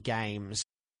key games.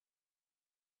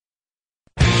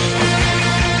 On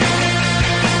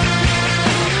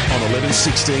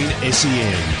 1116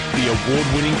 SEN, the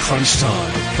award-winning Crunch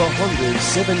Time. The Honda's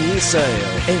 7-year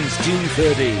sale ends June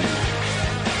 30.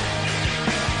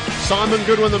 Simon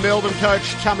Goodwin, the Melbourne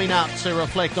coach, coming up to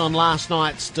reflect on last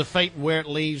night's defeat and where it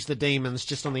leaves the Demons,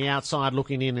 just on the outside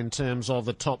looking in terms of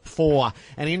the top 4.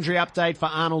 An injury update for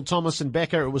Arnold, Thomas and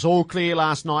Becker. It was all clear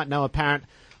last night, no apparent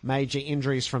major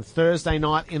injuries from Thursday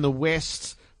night in the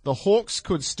West. The Hawks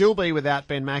could still be without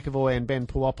Ben McAvoy and Ben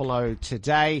Puopolo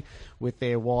today, with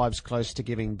their wives close to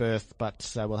giving birth,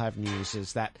 but we'll have news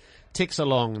as that ticks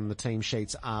along and the team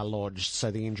sheets are lodged.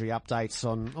 So the injury updates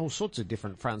on all sorts of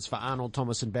different fronts for Arnold,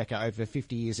 Thomas and Becker, over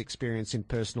 50 years experience in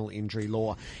personal injury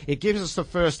law. It gives us the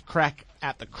first crack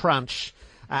at the crunch,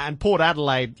 and Port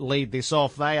Adelaide lead this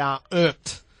off. They are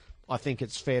irked, I think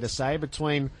it's fair to say,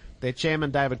 between their chairman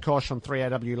David Koch on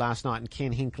 3AW last night and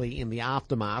Ken Hinkley in the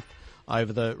aftermath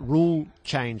over the rule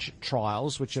change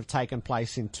trials, which have taken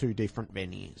place in 2 different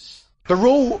venues. The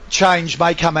rule change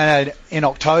may come out in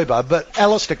October, but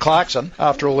Alistair Clarkson,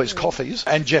 after all his coffees,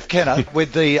 and Jeff Kenner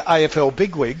with the AFL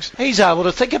bigwigs, he's able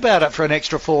to think about it for an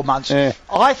extra 4 months. Yeah.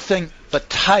 I think the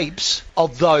tapes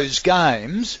of those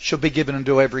games should be given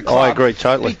to every club. I agree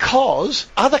totally. Because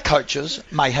other coaches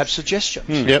may have suggestions.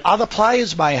 Yep. Other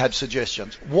players may have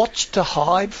suggestions. What's to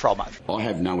hide from it? I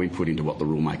have no input into what the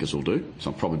rule makers will do,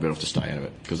 so I'm probably better off to stay out of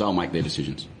it, because they'll make their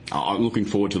decisions. I'm looking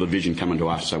forward to the vision coming to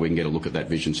us so we can get a look at that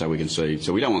vision so we can see.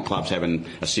 So we don't want clubs having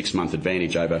a 6-month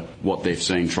advantage over what they've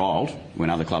seen trialled when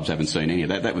other clubs haven't seen any of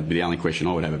that. That would be the only question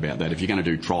I would have about that. If you're going to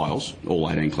do trials,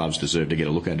 all 18 clubs deserve to get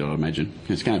a look at it, I imagine.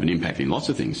 It's going to have an impact in lots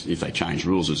of things if they change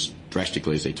rules as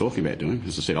drastically as they're talking about doing.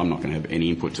 As I said, I'm not going to have any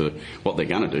input to what they're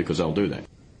going to do because they'll do that.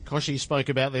 Koshy spoke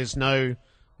about there's no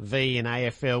V and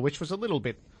AFL, which was a little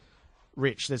bit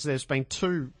rich. There's been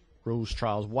 2 rules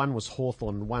trials. One was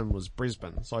Hawthorn, one was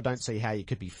Brisbane. So I don't see how you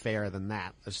could be fairer than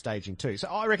that as staging 2. So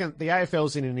I reckon the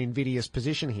AFL's in an invidious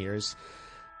position here, is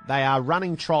they are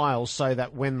running trials so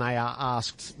that when they are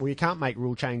asked, well, you can't make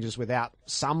rule changes without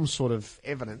some sort of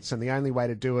evidence, and the only way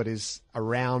to do it is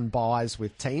around buys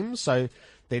with teams. So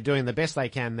they're doing the best they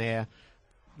can there.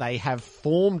 They have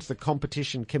formed the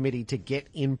competition committee to get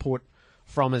input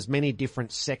from as many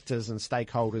different sectors and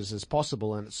stakeholders as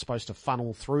possible, and it's supposed to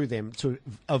funnel through them to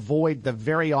avoid the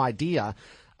very idea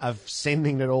of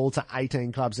sending it all to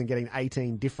 18 clubs and getting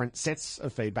 18 different sets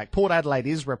of feedback. Port Adelaide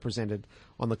is represented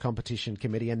on the competition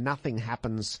committee, and nothing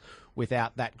happens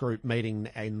without that group meeting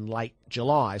in late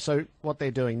July. So what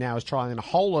they're doing now is trying a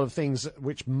whole lot of things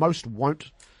which most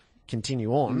won't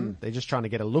continue on. They're just trying to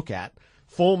get a look at,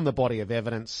 form the body of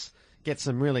evidence, get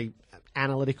some really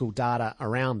analytical data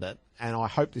around it, and I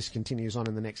hope this continues on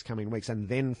in the next coming weeks, and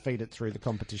then feed it through the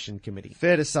competition committee.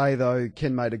 Fair to say, though,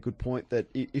 Ken made a good point that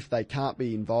if they can't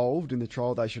be involved in the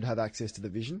trial, they should have access to the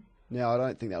vision. Now, I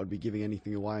don't think that would be giving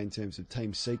anything away in terms of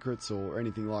team secrets or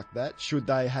anything like that. Should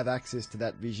they have access to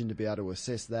that vision to be able to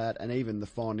assess that, and even the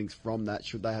findings from that,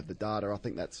 should they have the data? I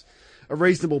think that's a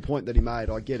reasonable point that he made.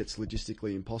 I get it's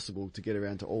logistically impossible to get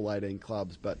around to all 18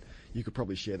 clubs, but you could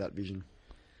probably share that vision.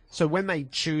 So when they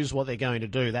choose what they're going to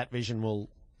do, that vision will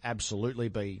absolutely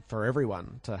be for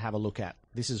everyone to have a look at.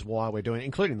 This is why we're doing it,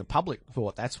 including the public, for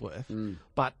what that's worth.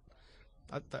 But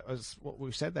that was what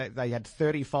we said. They had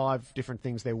 35 different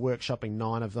things. They're workshopping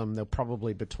 9 of them. They're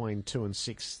probably between 2 and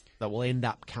 6 that will end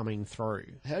up coming through.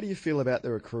 How do you feel about the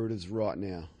recruiters right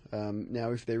now?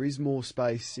 Now, if there is more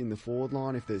space in the forward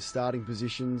line, if there's starting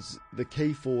positions, the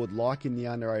key forward, like in the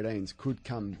under-18s, could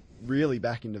come really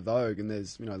back into vogue. And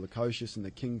there's, Lukosius and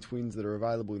the King twins that are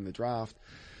available in the draft.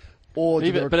 Or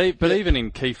even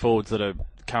in key forwards that are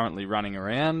currently running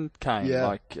around, Kane,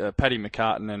 like Paddy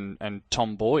McCartan and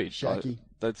Tom Boyd. Shaky.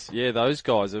 Those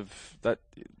guys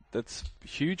that's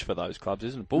huge for those clubs,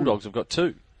 isn't it? Bulldogs have got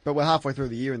 2. But we're halfway through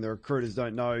the year and the recruiters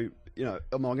don't know,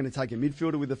 am I going to take a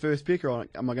midfielder with the first pick, or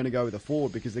am I going to go with a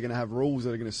forward, because they're going to have rules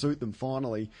that are going to suit them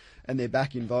finally, and they're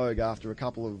back in vogue after a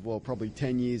couple of, probably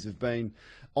 10 years of being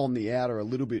on the outer a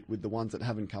little bit with the ones that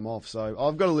haven't come off. So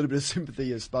I've got a little bit of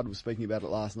sympathy, as Spud was speaking about it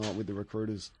last night, with the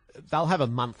recruiters. They'll have a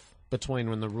month between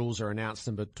when the rules are announced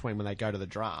and between when they go to the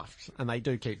draft, and they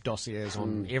do keep dossiers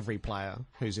on every player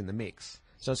who's in the mix.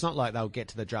 So it's not like they'll get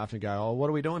to the draft and go, oh, what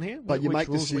are we doing here? But you make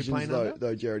decisions,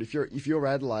 though, Jared. If you're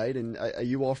Adelaide, and are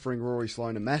you offering Rory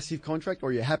Sloane a massive contract, or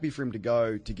are you happy for him to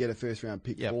go to get a first-round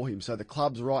pick for him? So the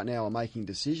clubs right now are making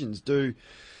decisions. Do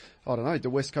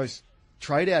West Coast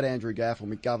trade out Andrew Gaff or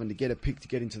McGovern to get a pick to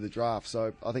get into the draft?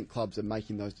 So I think clubs are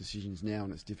making those decisions now,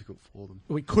 and it's difficult for them.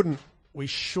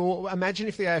 Imagine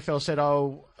if the AFL said,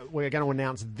 oh, we're going to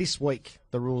announce this week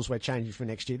the rules we're changing for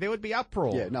next year. There would be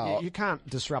uproar. Yeah, no, you can't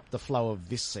disrupt the flow of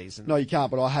this season. No, you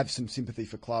can't, but I have some sympathy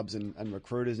for clubs and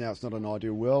recruiters. Now, it's not an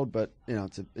ideal world, but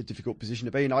it's a difficult position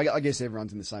to be in. I guess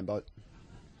everyone's in the same boat.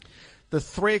 The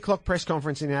 3:00 press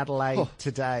conference in Adelaide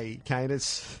today, Kane,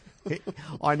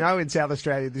 I know in South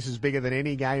Australia this is bigger than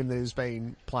any game that has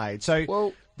been played.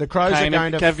 So the Crows are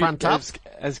going to front up.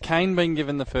 Has Kane been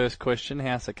given the first question,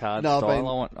 House of Cards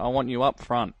style? I want you up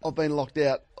front. I've been locked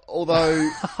out. Although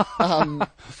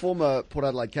former Port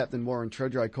Adelaide captain Warren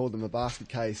Tredrea called them a basket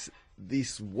case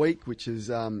this week, which has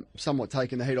somewhat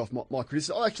taken the heat off my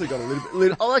criticism. I actually got a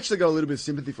little bit of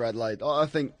sympathy for Adelaide. I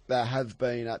think they have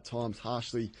been at times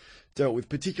harshly dealt with,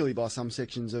 particularly by some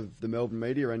sections of the Melbourne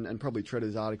media, and probably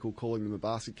Tredrea's article calling them a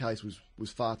basket case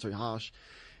was far too harsh,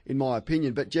 in my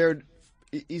opinion. But Jared,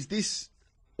 is this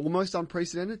almost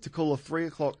unprecedented to call a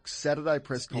 3:00 Saturday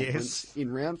press conference in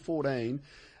round 14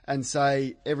 and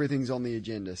say everything's on the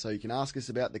agenda? So you can ask us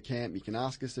about the camp, you can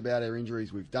ask us about our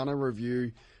injuries, we've done a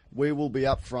review, we will be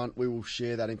up front, we will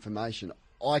share that information.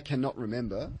 I cannot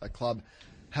remember a club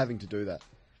having to do that.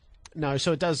 No,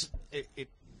 so it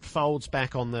folds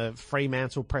back on the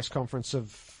Fremantle press conference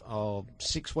of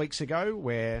 6 weeks ago,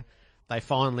 where they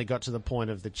finally got to the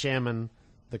point of the chairman,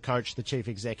 the coach, the chief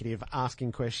executive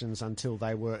asking questions until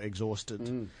they were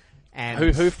exhausted.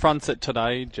 And who fronts it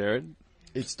today, Jared?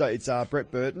 It's Brett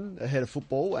Burton, the head of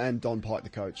football, and Don Pike, the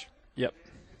coach. Yep.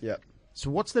 So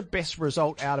what's the best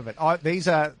result out of it? These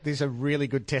are really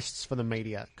good tests for the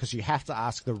media, because you have to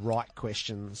ask the right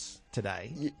questions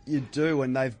today. You do,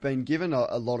 and they've been given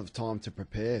a lot of time to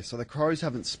prepare. So the Crows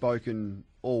haven't spoken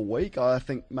all week. I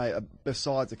think,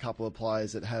 besides a couple of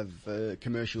players that have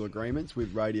commercial agreements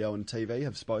with radio and TV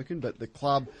have spoken, but the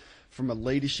club, from a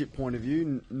leadership point of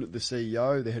view, the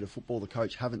CEO, the head of football, the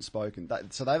coach, haven't spoken.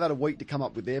 So they've had a week to come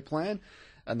up with their plan.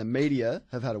 and the media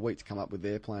have had a week to come up with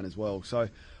their plan as well. So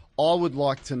I would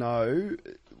like to know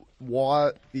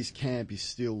why this camp is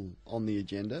still on the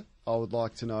agenda. I would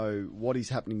like to know what is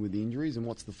happening with the injuries and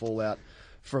what's the fallout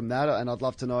from that, and I'd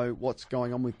love to know what's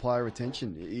going on with player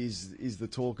retention. Is the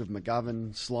talk of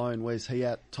McGovern, Sloan, where's he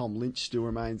at? Tom Lynch still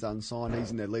remains unsigned.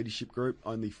 He's in their leadership group.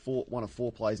 Only one of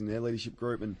four players in their leadership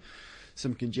group, and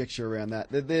some conjecture around that.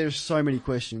 There's so many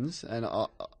questions, and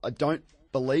I don't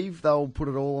believe they'll put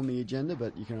it all on the agenda,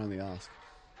 but you can only ask.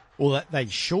 Well, they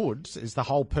should. Is the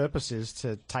whole purpose is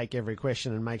to take every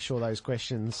question and make sure those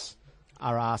questions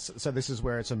are asked. So this is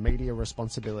where it's a media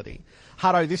responsibility.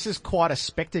 Hutto, this is quite a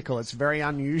spectacle. It's very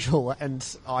unusual, and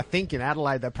I think in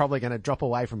Adelaide they're probably going to drop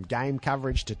away from game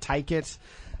coverage to take it.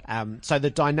 So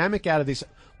the dynamic out of this,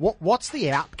 what's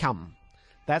the outcome?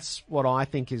 That's what I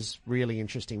think is really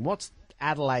interesting. What's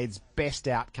Adelaide's best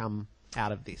outcome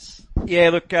out of this? Yeah,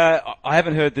 look, I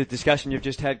haven't heard the discussion you've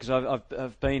just had because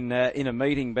I've been in a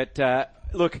meeting, but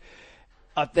look,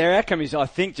 their outcome is, I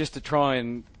think, just to try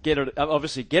and get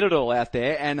it all out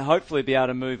there and hopefully be able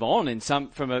to move on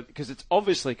because it's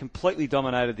obviously completely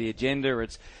dominated the agenda.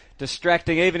 It's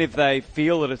distracting, even if they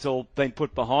feel that it's all been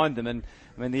put behind them. And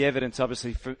I mean, the evidence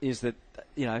obviously is that,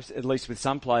 at least with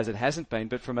some players it hasn't been.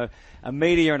 But from a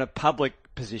media and a public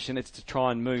position, it's to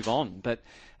try and move on. But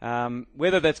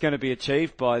whether that's going to be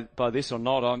achieved by this or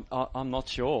not, I'm not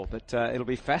sure. But it'll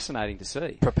be fascinating to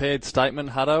see. Prepared statement,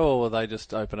 Hutto, or will they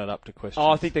just open it up to questions?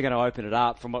 Oh, I think they're going to open it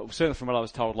up. Certainly from what I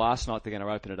was told last night, they're going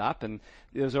to open it up. And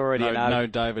there's already no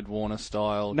David Warner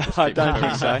style. No, I don't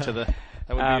think so.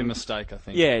 That would be a mistake, I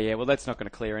think. Yeah. Well, that's not going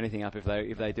to clear anything up if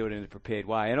they do it in a prepared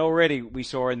way. And already we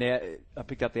saw in there, I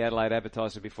picked up the Adelaide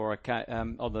Advertiser before I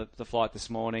came on the flight this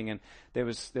morning, and there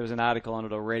was an article on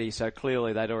it already. So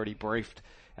clearly they'd already briefed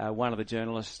one of the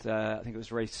journalists, I think it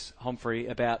was Reece Humphrey,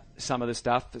 about some of the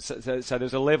stuff. So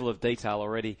there's a level of detail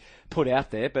already put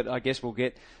out there, but I guess we'll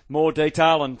get more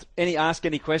detail, and ask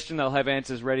any question, they'll have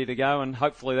answers ready to go, and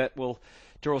hopefully that will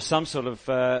draw some sort of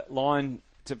line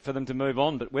for them to move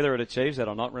on. But whether it achieves that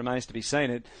or not remains to be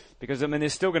seen. Because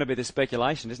there's still going to be the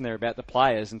speculation, isn't there, about the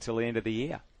players until the end of the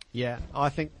year. Yeah, I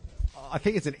think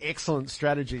it's an excellent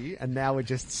strategy, and now we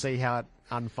just see how it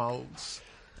unfolds.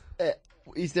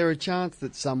 Is there a chance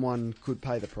that someone could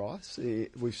pay the price?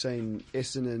 We've seen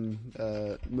Essendon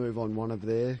move on one of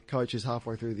their coaches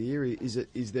halfway through the year.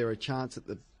 Is there a chance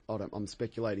that I'm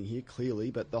speculating here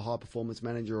clearly, but the high performance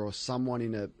manager or someone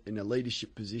in a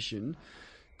leadership position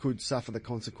could suffer the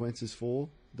consequences for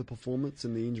the performance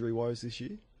and the injury woes this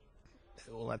year?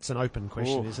 Well, that's an open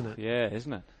question, isn't it? Yeah,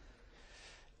 isn't it?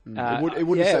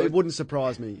 It wouldn't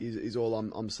surprise me, is all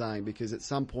I'm saying, because at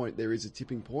some point there is a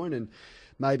tipping point, and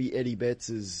maybe Eddie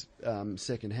Betts'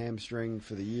 second hamstring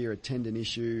for the year, a tendon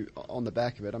issue on the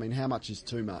back of it. I mean, how much is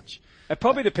too much? It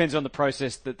probably depends on the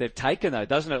process that they've taken, though,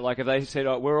 doesn't it? Like if they said,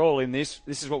 we're all in this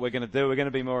is what we're going to do, we're going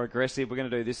to be more aggressive, we're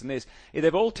going to do this and this. If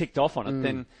they've all ticked off on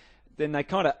it, then they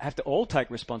kind of have to all take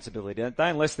responsibility, don't they?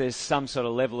 Unless there's some sort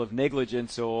of level of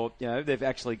negligence, or they've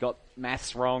actually got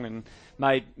maths wrong and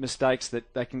made mistakes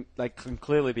that they can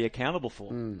clearly be accountable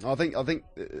for. I think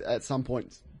at some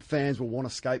point fans will want a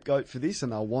scapegoat for this,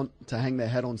 and they'll want to hang their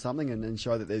hat on something and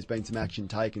show that there's been some action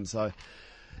taken. So,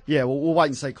 yeah, we'll wait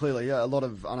and see. Clearly, a lot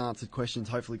of unanswered questions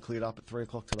hopefully cleared up at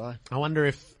 3:00 today. I wonder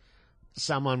if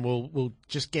someone will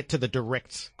just get to the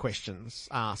direct questions.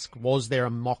 Ask, was there a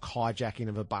mock hijacking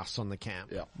of a bus on the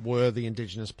camp? Yeah. Were the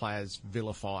Indigenous players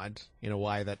vilified in a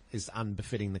way that is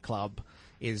unbefitting the club?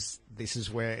 This is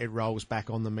where it rolls back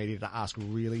on the media to ask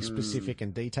really specific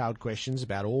and detailed questions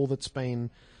about all that's been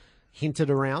hinted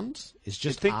around. Is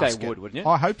just You'd think they would, wouldn't you?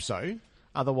 I hope so.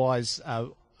 Otherwise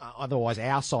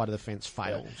our side of the fence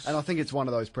fails. Yeah. And I think it's one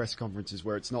of those press conferences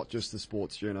where it's not just the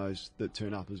sports journos that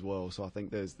turn up as well. So I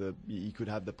think you could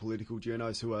have the political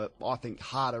journos who are, I think,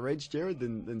 harder edged, Jared,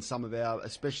 than some of our,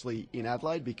 especially in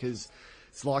Adelaide, because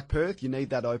it's like Perth. You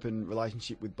need that open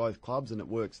relationship with both clubs, and it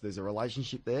works. There's a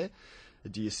relationship there.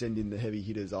 Do you send in the heavy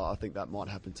hitters? I think that might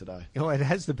happen today. Oh, it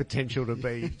has the potential to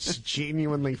be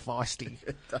genuinely feisty.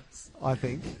 It does. I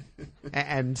think.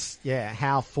 And, yeah,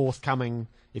 how forthcoming.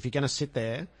 If you're going to sit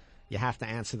there, you have to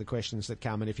answer the questions that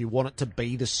come. And if you want it to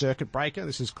be the circuit breaker,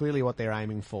 this is clearly what they're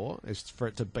aiming for, is for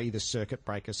it to be the circuit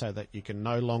breaker so that you can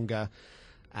no longer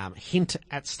hint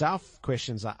at stuff.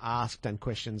 Questions are asked and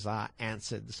questions are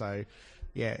answered. So,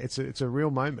 yeah, it's a real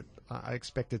moment. I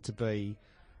expect it to be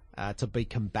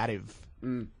combative.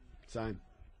 Same.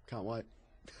 Can't wait.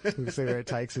 We'll see where it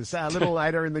takes us. A little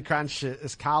later in the crunch,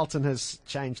 as Carlton has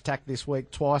changed tack this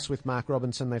week twice with Mark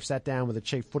Robinson. They've sat down with the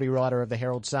chief footy writer of the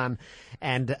Herald Sun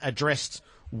and addressed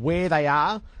where they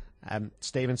are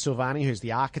Stephen Silvani, who's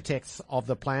the architect of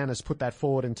the plan, has put that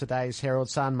forward in today's Herald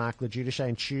Sun. Mark Lejudice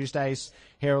in Tuesday's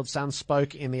Herald Sun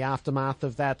spoke in the aftermath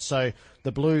of that. So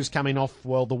the Blues coming off,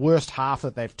 well, the worst half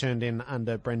that they've turned in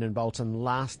under Brendan Bolton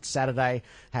last Saturday,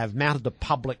 have mounted the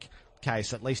public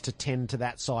case, at least to tend to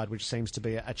that side, which seems to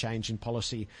be a change in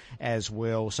policy as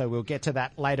well. So we'll get to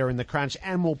that later in the crunch,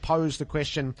 and we'll pose the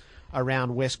question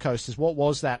around West Coasters. What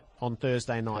was that on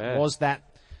Thursday night? Yeah. Was that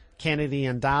Kennedy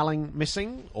and Darling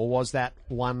missing, or was that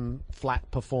one flat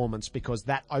performance? Because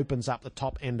that opens up the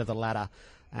top end of the ladder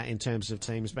in terms of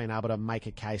teams being able to make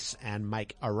a case and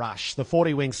make a rush. The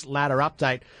 40 Winks ladder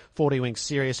update. 40 Winks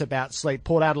serious about sleep.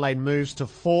 Port Adelaide moves to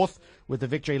 4th with the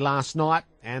victory last night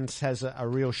and has a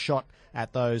real shot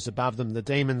at those above them. The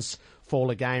Demons fall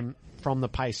a game from the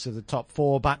pace of the top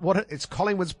 4, but it's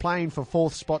Collingwood's playing for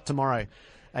 4th spot tomorrow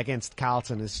against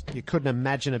Carlton. You couldn't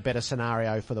imagine a better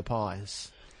scenario for the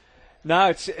Pies. No,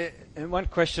 it's one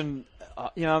question.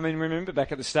 Remember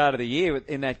back at the start of the year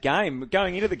in that game,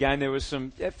 going into the game, there was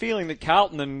some feeling that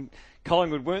Carlton and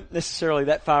Collingwood weren't necessarily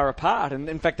that far apart. And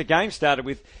in fact, the game started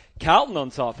with Carlton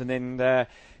on top, and then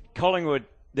Collingwood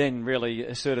then really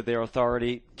asserted their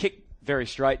authority, kicked very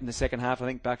straight in the second half. I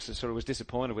think Bucks sort of was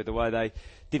disappointed with the way they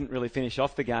didn't really finish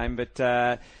off the game,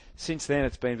 but since then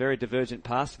it's been very divergent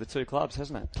paths for the two clubs,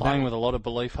 hasn't it? Playing with a lot of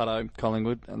belief, Hutto,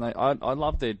 Collingwood, and I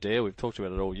love their dare. We've talked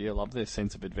about it all year. I love their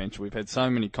sense of adventure. We've had so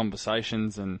many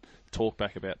conversations and talk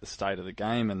back about the state of the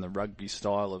game and the rugby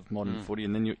style of modern footy,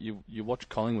 and then you watch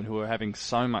Collingwood, who are having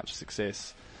so much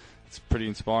success. It's pretty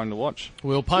inspiring to watch.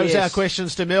 We'll pose our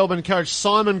questions to Melbourne coach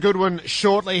Simon Goodwin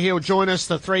shortly. He'll join us.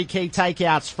 The 3 key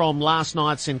takeouts from last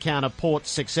night's encounter, Port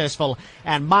successful.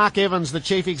 And Mark Evans, the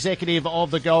chief executive of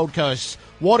the Gold Coast.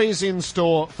 What is in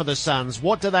store for the Suns?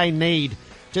 What do they need?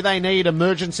 Do they need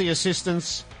emergency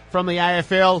assistance from the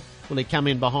AFL? Will he come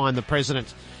in behind the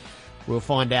president? We'll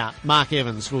find out. Mark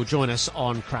Evans will join us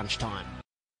on Crunch Time.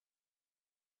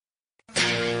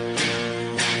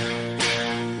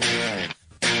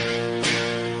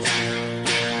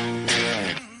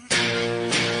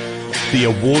 The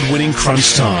award-winning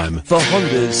Crunch Time for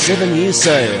Honda's 7-year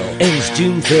sale ends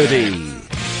June 30.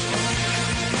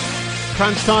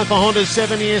 Crunch time for Honda's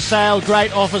 7-year sale.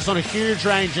 Great offers on a huge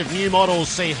range of new models.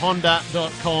 See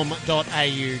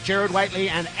honda.com.au. Gerard Whateley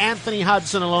and Anthony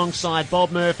Hudson alongside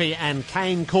Bob Murphy and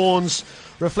Kane Corns,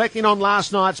 reflecting on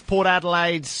last night's Port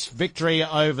Adelaide's victory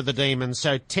over the Demons.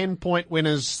 So 10-point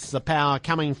winners, the Power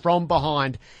coming from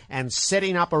behind and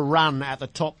setting up a run at the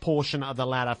top portion of the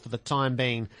ladder for the time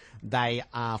being. They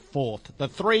are 4th. The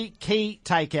 3 key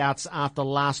takeouts after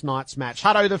last night's match.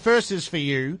 Hutto, the first is for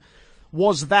you.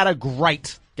 Was that a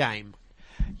great game?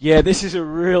 Yeah, this is a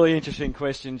really interesting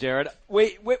question, Gerard.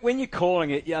 When you're calling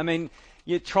it, I mean,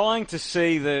 you're trying to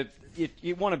see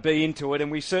you want to be into it,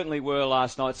 and we certainly were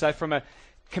last night. So from a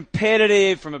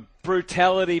competitive, from a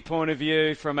brutality point of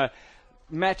view, from a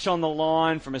match on the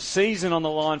line, from a season on the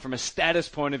line, from a status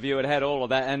point of view, it had all of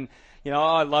that. And,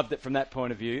 I loved it from that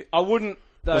point of view. I wouldn't...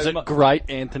 Was it great,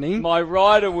 Anthony? My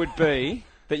rider would be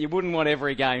that you wouldn't want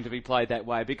every game to be played that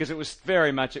way, because it was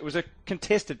it was a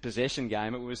contested possession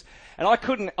game. And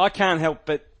I can't help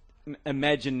but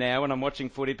imagine now when I'm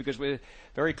watching footy, because we're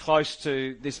very close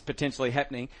to this potentially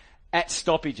happening, at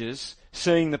stoppages,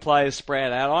 seeing the players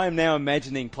spread out. I am now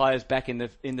imagining players back in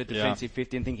the defensive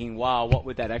 50 and thinking, wow, what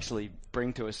would that actually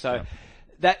bring to us? So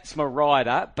that's my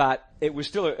rider, but it was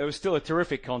still a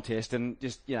terrific contest, and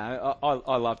just,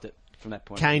 I loved it. From that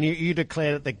point. Kane, you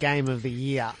declared it the game of the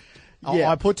year. Yeah.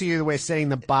 I put to you that we're setting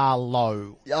the bar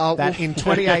low. That in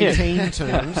 2018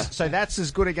 terms, so that's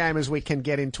as good a game as we can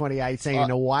get in 2018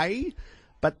 in a way,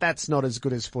 but that's not as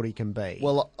good as footy can be.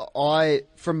 Well,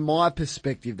 from my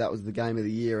perspective, that was the game of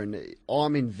the year, and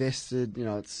I'm invested.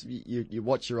 It's you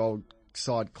watch your old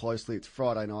side closely. It's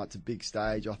Friday night. It's a big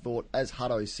stage. I thought, as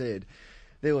Hutto said,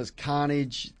 there was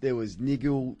carnage, there was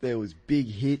niggle, there was big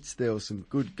hits, there was some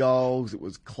good goals. It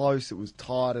was close, it was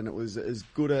tight, and it was as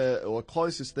good or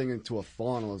closest thing to a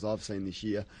final as I've seen this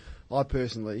year. I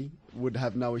personally would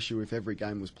have no issue if every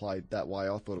game was played that way.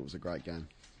 I thought it was a great game.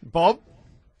 Bob?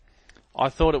 I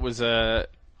thought it was a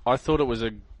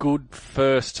good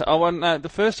first.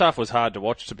 The first half was hard to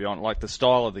watch, to be honest. Like the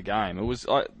style of the game, it was.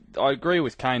 I agree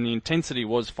with Kane. The intensity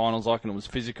was finals-like, and it was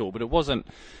physical, but it wasn't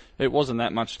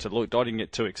that much to look. I didn't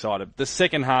get too excited. The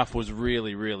second half was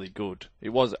really, really good.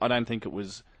 I don't think it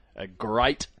was a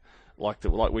great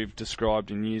like we've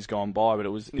described in years gone by, but it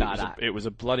was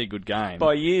a bloody good game.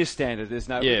 By years' standard, there's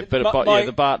no... Yeah,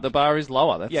 the bar is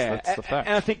lower. That's the fact.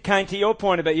 And I think, Kane, to your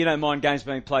point about you don't mind games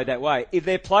being played that way, if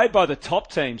they're played by the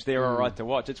top teams, they're all right to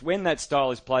watch. It's when that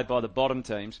style is played by the bottom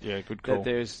teams good call.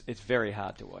 that it's very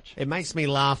hard to watch. It makes me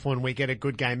laugh when we get a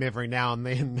good game every now and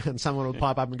then, and someone will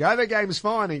pipe up and go, the game's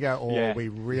fine, and you go, we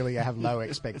really have low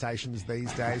expectations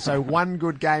these days. So one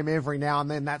good game every now and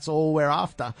then, that's all we're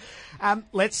after.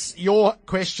 Your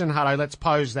question, Hutto, let's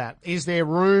pose that. Is there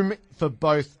room for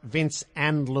both Vince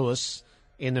and Lewis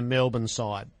in the Melbourne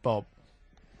side, Bob?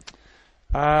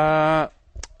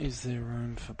 Is there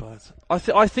room for both?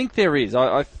 I think there is.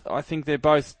 I think they're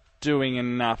both doing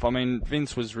enough. I mean,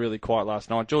 Vince was really quiet last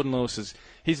night. Jordan Lewis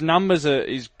his numbers are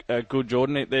good.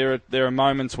 Jordan, there are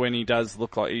moments when he does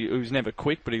look like he was never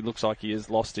quick, but he looks like he has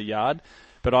lost a yard.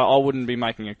 But I wouldn't be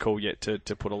making a call yet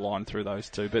to put a line through those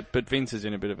two. But Vince is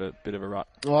in a bit of a rut.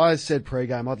 Well, I said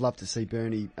pre-game I'd love to see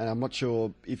Bernie, and I'm not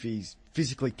sure if he's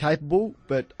physically capable,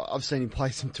 but I've seen him play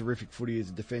some terrific footy as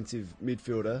a defensive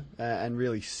midfielder and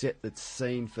really set the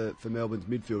scene for Melbourne's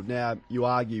midfield. Now, you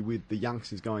argue with the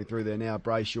youngsters going through there now,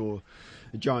 Brayshaw,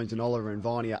 Jones and Oliver and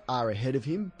Viney are ahead of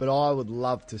him, but I would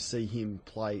love to see him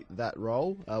play that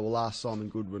role. We'll ask Simon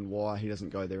Goodwin why he doesn't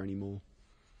go there anymore.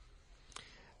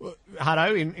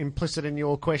 Hutto, implicit in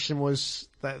your question was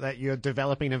that you're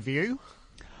developing a view?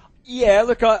 Yeah,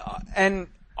 look,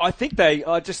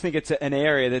 I just think it's an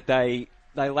area that they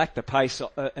lack the pace,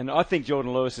 and I think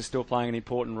Jordan Lewis is still playing an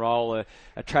important role,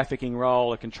 a trafficking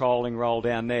role, a controlling role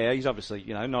down there. He's obviously,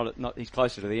 not he's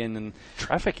closer to the end than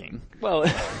trafficking. Well,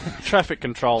 traffic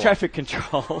control. Traffic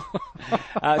control.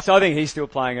 So I think he's still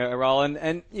playing a role,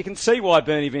 and you can see why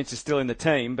Bernie Vince is still in the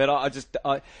team.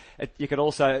 But you could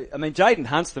also, I mean, Jaden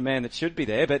Hunt's the man that should be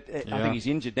there, but I think he's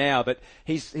injured now. But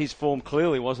his form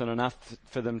clearly wasn't enough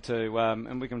for them to,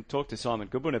 and we can talk to Simon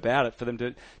Goodwin about it, for them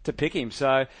to pick him.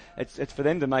 So it's for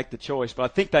them to make the choice. But I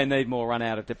think they need more run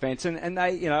out of defence, and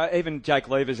they, even Jake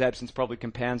Lever's absence probably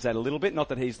compounds that a little bit. Not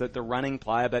that he's the running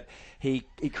player, but he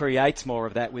creates more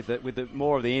of that with the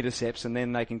more of the intercepts, and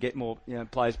then they can get more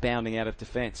players bounding out of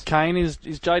defence. Kane, is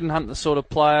Jaden Hunt the sort of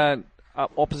player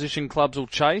opposition clubs will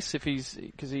chase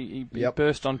because he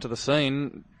burst onto the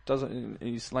scene?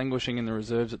 He's languishing in the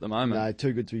reserves at the moment. No,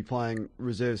 too good to be playing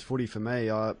reserves footy for me.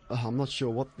 I'm not sure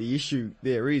what the issue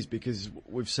there is, because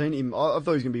we've seen him. I thought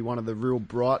he was going to be one of the real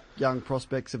bright young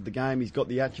prospects of the game. He's got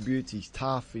the attributes. He's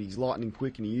tough. He's lightning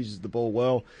quick, and he uses the ball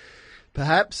well.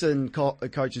 Perhaps, and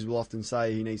coaches will often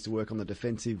say he needs to work on the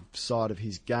defensive side of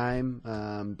his game,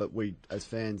 but we, as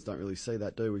fans, don't really see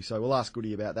that, do we? So we'll ask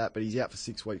Goody about that, but he's out for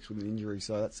 6 weeks with an injury,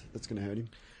 so that's going to hurt him.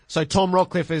 So Tom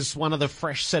Rockcliffe is one of the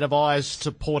fresh set of eyes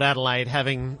to Port Adelaide,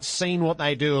 having seen what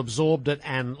they do, absorbed it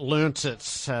and learnt it.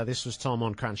 This was Tom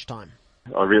on Crunch Time.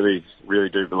 I really, really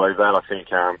do believe that. I think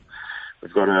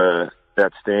we've got an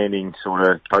outstanding sort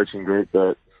of coaching group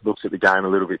that looks at the game a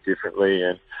little bit differently,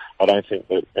 and I don't think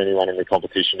that anyone in the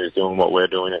competition is doing what we're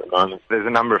doing at the moment. There's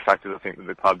a number of factors I think that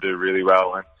the club do really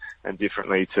well and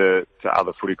differently to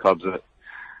other footy clubs that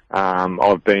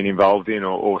I've been involved in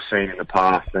or seen in the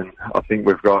past, and I think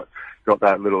we've got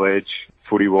that little edge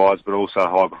footy-wise, but also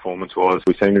high performance-wise.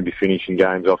 We seem to be finishing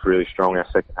games off really strong. Our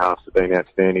second halves have been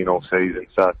outstanding all season,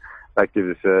 so that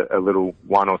gives us a little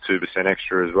 1 or 2%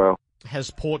 extra as well.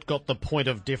 Has Port got the point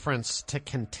of difference to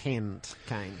contend,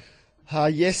 Kane?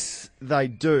 Yes, they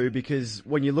do, because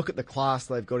when you look at the class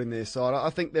they've got in their side, I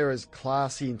think they're as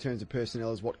classy in terms of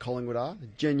personnel as what Collingwood are.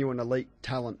 Genuine elite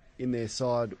talent in their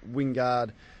side.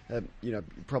 Wingard,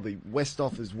 probably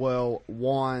Westhoff as well,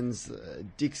 Wines,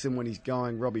 Dixon when he's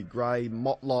going, Robbie Gray,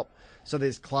 Motlop. So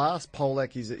there's class.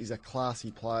 Polak is a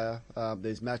classy player.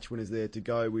 There's match winners there to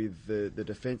go with the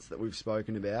defence that we've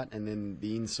spoken about, and then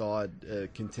the inside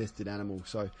contested animal.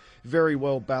 So very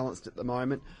well balanced at the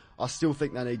moment. I still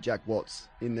think they need Jack Watts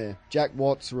in there. Jack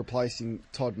Watts replacing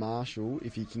Todd Marshall,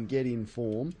 if he can get in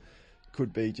form,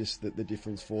 could be just the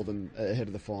difference for them ahead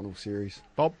of the final series.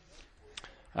 Bob?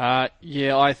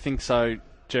 Yeah, I think so,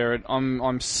 Jared.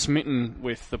 I'm smitten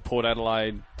with the Port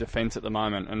Adelaide defence at the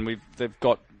moment, and they've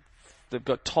got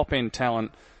top end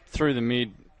talent through the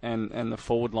mid and the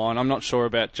forward line. I'm not sure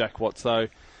about Jack Watts though,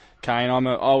 Kane.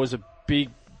 I was a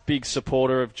big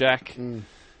supporter of Jack.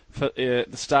 For the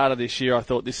start of this year, I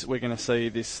thought we're going to see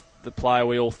the player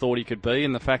we all thought he could be,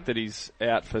 and the fact that he's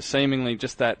out for seemingly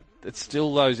just that, it's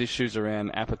still those issues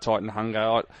around appetite and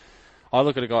hunger. I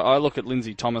look at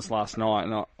Lindsay Thomas last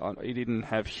night, and he didn't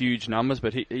have huge numbers,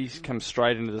 but he's come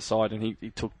straight into the side, and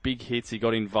he took big hits, he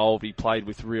got involved, he played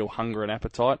with real hunger and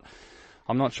appetite.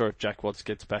 I'm not sure if Jack Watts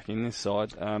gets back in this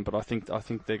side, but I think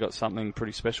they got something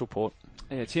pretty special, Port.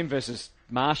 Yeah, it's him versus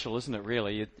Marshall, isn't it?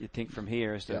 Really, you think from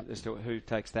here as to who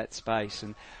takes that space.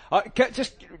 And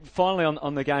just finally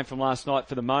on the game from last night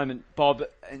for the moment, Bob,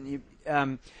 and you,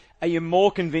 are you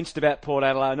more convinced about Port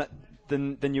Adelaide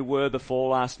than you were before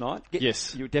last night?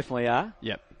 Yes, you definitely are.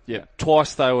 Yep. Yeah,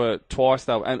 twice they were,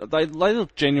 and they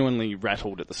looked genuinely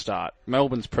rattled at the start.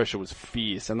 Melbourne's pressure was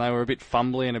fierce, and they were a bit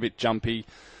fumbly and a bit jumpy.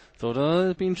 Thought,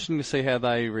 it'd be interesting to see how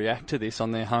they react to this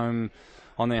on their home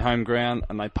ground,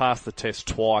 and they passed the test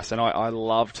twice, and I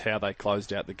loved how they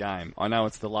closed out the game. I know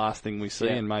it's the last thing we see,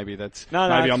 and maybe that's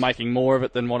I'm making more of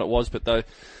it than what it was, but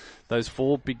those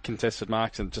 4 big contested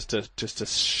marks and just to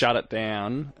shut it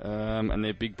down, and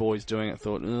their big boys doing it,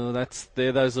 thought,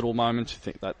 they're those little moments you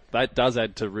think that does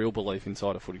add to real belief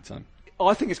inside a footy team.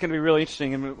 I think it's going to be really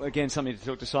interesting, and again, something to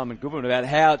talk to Simon Goodwin about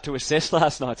how to assess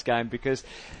last night's game, because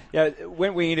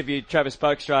when we interviewed Travis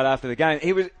Boak straight after the game,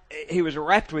 he was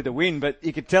wrapped with the win, but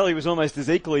you could tell he was almost as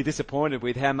equally disappointed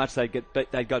with how much they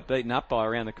got beaten up by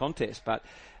around the contest. But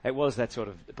it was that sort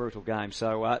of brutal game,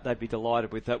 so they'd be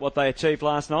delighted with what they achieved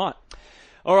last night.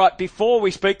 All right, before we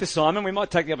speak to Simon, we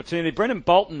might take the opportunity. Brendan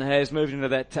Bolton has moved into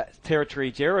that territory,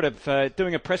 Gerard, of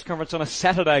doing a press conference on a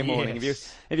Saturday morning.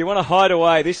 Yes. If you want to hide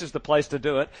away, this is the place to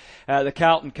do it. The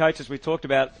Carlton coaches we talked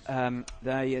about,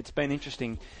 it's been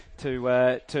interesting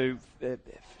to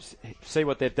see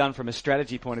what they've done from a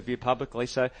strategy point of view publicly.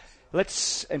 So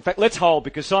let's hold,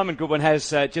 because Simon Goodwin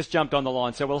has just jumped on the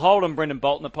line. So we'll hold on Brendan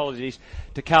Bolton. Apologies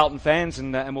to Carlton fans,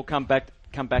 and we'll come back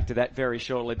to that very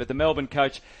shortly. But the Melbourne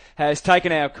coach has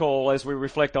taken our call as we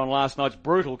reflect on last night's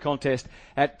brutal contest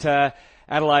at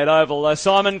Adelaide Oval.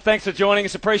 Simon, thanks for joining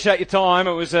us. Appreciate your time.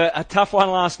 It was a tough one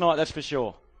last night, that's for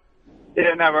sure.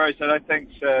 Yeah, no worries.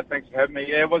 Thanks for having me.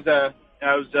 Yeah, it was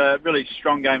a really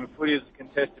strong game of footy. It was a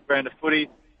contested brand of footy.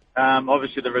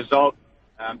 Obviously, the result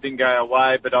didn't go our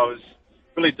way, but I was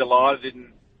really delighted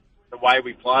in the way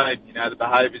we played. The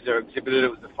behaviours that were exhibited. It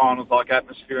was the finals-like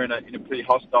atmosphere in a pretty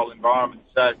hostile environment.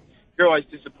 So you're always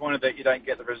disappointed that you don't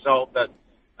get the result, but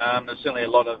there's certainly a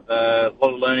lot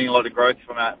of learning, a lot of growth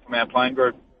from our playing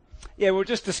group. Yeah, we were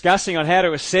just discussing on how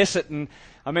to assess it, and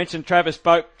I mentioned Travis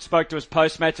spoke to us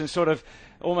post-match and sort of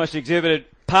almost exhibited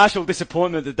partial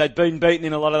disappointment that they'd been beaten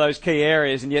in a lot of those key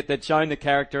areas, and yet they'd shown the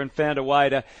character and found a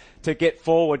way to get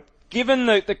forward. Given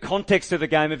the context of the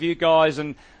game, of you guys,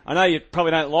 and I know you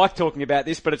probably don't like talking about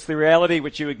this, but it's the reality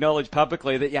which you acknowledge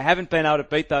publicly, that you haven't been able to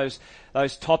beat those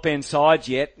top-end sides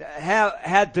yet.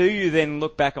 How do you then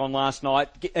look back on last night,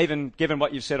 even given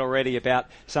what you've said already about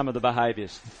some of the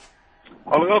behaviours?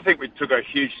 Well, I think we took a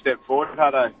huge step forward,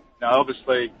 Hutto.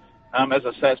 Obviously, as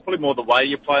I say, it's probably more the way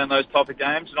you play in those type of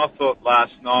games, and I thought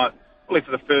last night, probably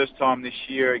for the first time this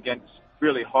year against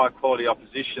really high-quality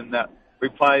opposition, that we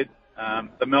played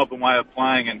the Melbourne way of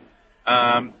playing, and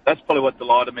that's probably what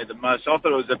delighted me the most. So I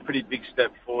thought it was a pretty big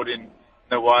step forward in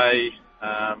the way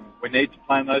we need to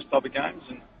play in those type of games,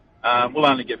 and we'll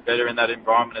only get better in that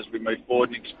environment as we move forward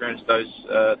and experience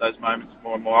those moments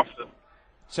more and more often.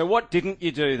 So what didn't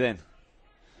you do then?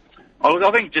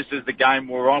 I think just as the game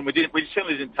wore on, we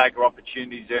certainly didn't take our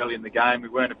opportunities early in the game. We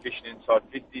weren't efficient inside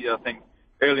 50. I think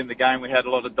early in the game we had a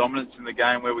lot of dominance in the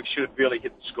game where we should have really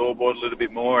hit the scoreboard a little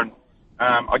bit more, and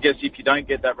I guess if you don't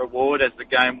get that reward as the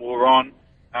game wore on,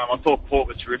 I thought Port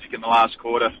was terrific in the last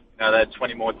quarter. They had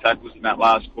 20 more tackles in that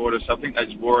last quarter, so I think they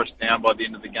just wore us down by the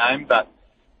end of the game. But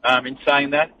in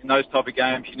saying that, in those type of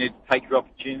games, you need to take your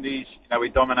opportunities. We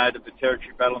dominated the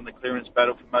territory battle and the clearance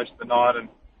battle for most of the night,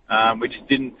 and we just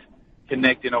didn't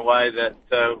connect in a way that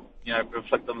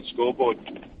reflect on the scoreboard.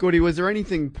 Goody, was there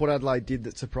anything Port Adelaide did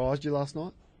that surprised you last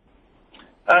night?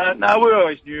 No, we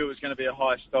always knew it was going to be a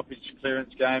high stoppage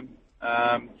clearance game.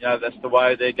 That's the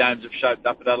way their games have shaped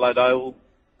up at Adelaide Oval.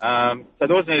 So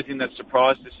there wasn't anything that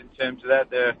surprised us in terms of that.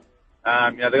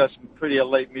 They've got some pretty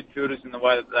elite midfielders in the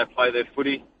way that they play their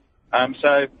footy. And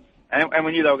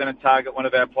we knew they were going to target one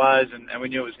of our players, and we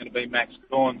knew it was going to be Max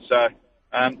Gawn. So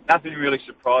nothing really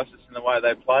surprised us in the way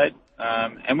they played,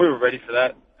 and we were ready for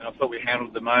that. And I thought we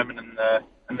handled the moment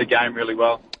and the game really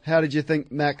well. How did you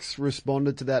think Max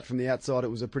responded to that from the outside?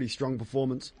 It was a pretty strong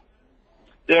performance.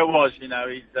 Yeah, it was.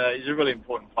 He's a really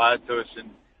important player to us,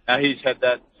 and he's had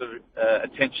that sort of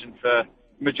attention for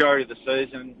the majority of the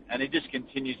season, and he just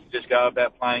continues to just go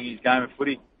about playing his game of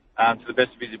footy to the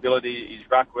best of his ability. His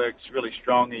ruck work's really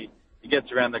strong. He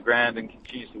gets around the ground and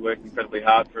continues to work incredibly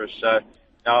hard for us. So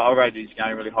I rated his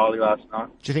game really highly last night.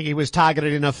 Do you think he was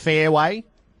targeted in a fair way?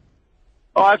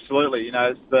 Oh, absolutely.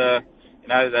 They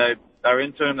were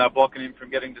into him. They were blocking him from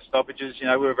getting to stoppages. We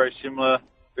were very similar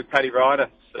with Paddy Ryder.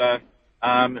 So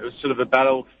it was sort of a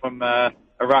battle from a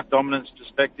ruck dominance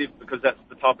perspective, because that's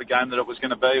the type of game that it was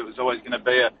going to be. It was always going to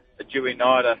be a Dewey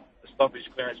night, a stoppage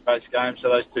clearance-based game, so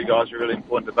those two guys are really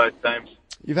important to both teams.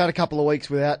 You've had a couple of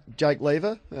weeks without Jake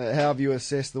Lever. How have you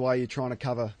assessed the way you're trying to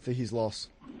cover for his loss?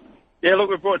 Yeah, look,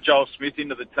 we've brought Joel Smith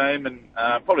into the team, and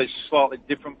probably a slightly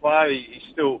different player. He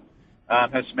still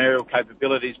has some aerial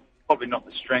capabilities, probably not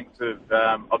the strength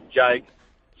of Jake.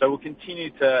 So we'll continue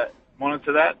to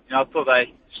monitor that. I thought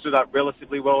they stood up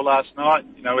relatively well last night.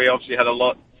 We obviously had a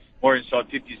lot more inside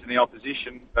 50s than the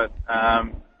opposition, but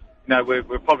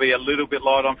we're probably a little bit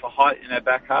light on for height in our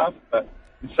back half. But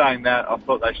in saying that, I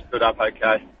thought they stood up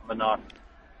okay on the night.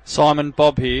 Simon,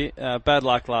 Bob here. Bad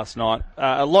luck last night.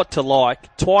 A lot to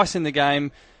like. Twice in the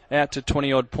game, out to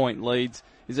 20-odd point leads.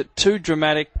 Is it too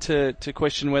dramatic to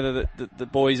question whether the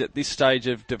boys at this stage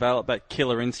have developed that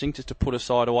killer instinct just to put a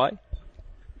side away?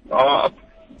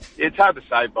 It's hard to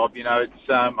say, Bob.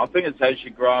 I think it's as you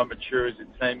grow and mature as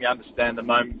a team, you understand the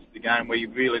moments of the game where you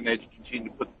really need to continue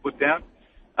to put the foot down.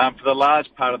 For the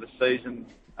large part of the season,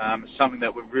 something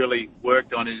that we've really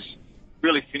worked on is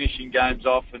really finishing games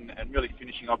off and really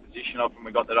finishing opposition off when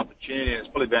we got that opportunity. And it's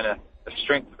probably been a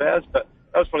strength of ours, but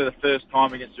that was probably the first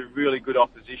time against a really good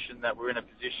opposition that we're in a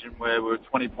position where we were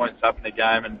 20 points up in the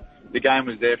game and the game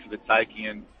was there for the taking.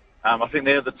 And I think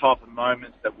they're the type of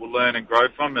moments that we'll learn and grow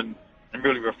from and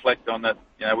really reflect on that.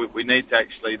 We need to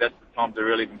actually, that's the time to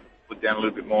really put down a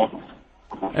little bit more.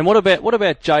 And what about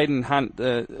Jaden Hunt,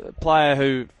 the player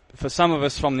who, for some of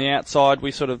us from the outside,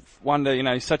 we sort of wonder,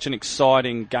 he's such an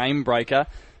exciting game breaker.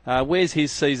 Where's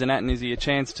his season at, and is he a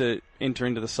chance to enter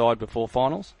into the side before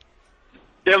finals?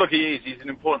 Yeah, look, he is. He's an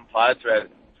important player to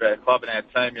our club and our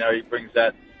team. He brings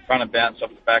that front and bounce off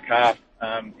the back half.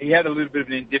 He had a little bit of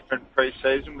an indifferent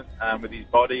pre-season with his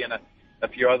body and a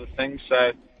few other things.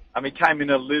 So he came in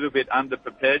a little bit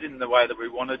underprepared in the way that we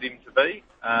wanted him to be.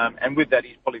 And with that,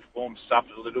 his probably form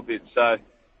suffered a little bit. So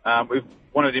we've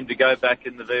wanted him to go back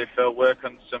in the VFL, work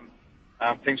on some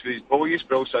things with his ball use,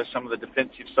 but also some of the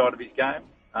defensive side of his game,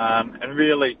 and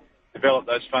really develop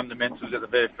those fundamentals at the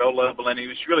VFL level. And he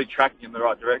was really tracking in the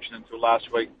right direction until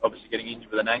last week, obviously getting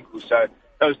injured with an ankle. So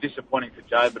that was disappointing for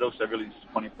Jay, but also really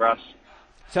disappointing for us.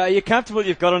 So are you comfortable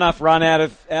you've got enough run out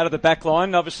of the back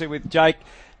line? Obviously with Jake,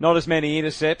 not as many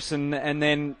intercepts, and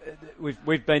then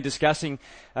we've been discussing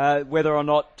whether or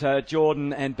not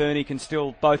Jordan and Bernie can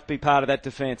still both be part of that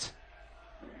defence.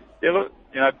 Yeah, look,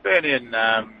 Bernie and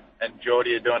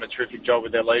Geordie are doing a terrific job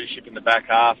with their leadership in the back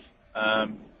half.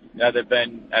 They've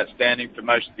been outstanding for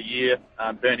most of the year.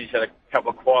 Bernie's had a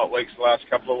couple of quiet weeks the last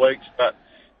couple of weeks, but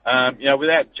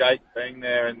without Jake being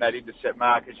there and that intercept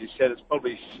mark, as you said, it's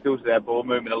probably stills our ball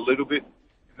movement a little bit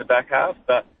in the back half,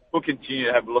 but we'll continue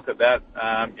to have a look at that.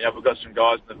 We've got some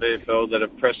guys in the VFL that are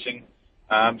pressing.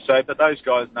 But those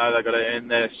guys know they've got to earn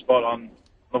their spot on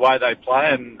the way they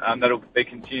play, and that'll be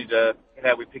continued to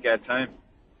how we pick our team.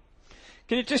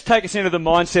 Can you just take us into the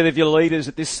mindset of your leaders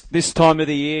at this time of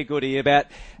the year, Goody, about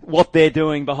what they're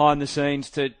doing behind the scenes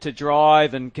to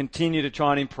drive and continue to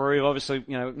try and improve? Obviously,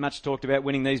 much talked about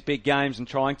winning these big games and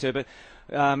trying to, but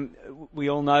we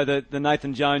all know the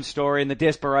Nathan Jones story and the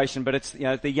desperation, but it's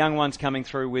the young ones coming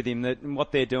through with him and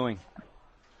what they're doing.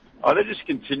 They're just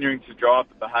continuing to drive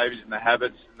the behaviours and the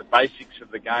habits and the basics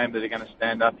of the game that are going to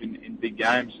stand up in big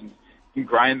games and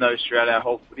ingrain those throughout our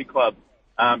whole footy club.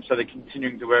 So they're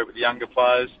continuing to work with the younger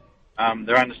players.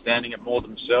 They're understanding it more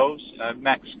themselves.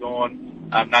 Max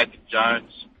Gawn, Nathan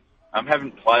Jones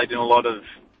haven't played in a lot of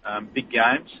big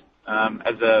games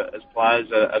as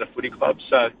players at a footy club.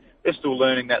 So they're still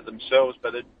learning that themselves,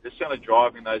 but they're certainly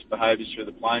driving those behaviours through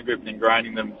the playing group and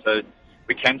ingraining them so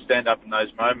we can stand up in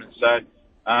those moments. So,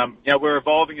 we're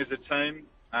evolving as a team.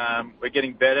 We're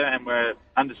getting better, and we're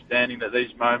understanding that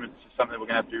these moments are something we're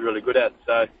going to have to be really good at.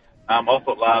 So I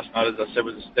thought last night, as I said,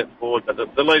 was a step forward, but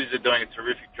the leaders are doing a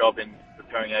terrific job in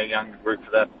preparing our younger group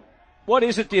for that. What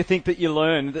is it, do you think, that you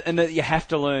learn and that you have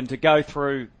to learn to go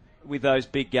through with those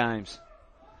big games?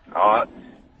 How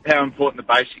important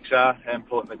the basics are, how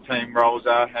important the team roles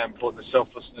are, how important the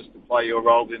selflessness to play your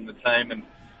role within the team. And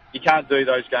you can't do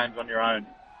those games on your own.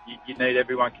 You need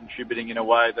everyone contributing in a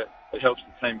way that helps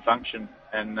the team function.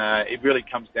 And it really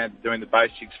comes down to doing the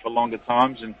basics for longer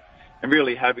times and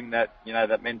really having that,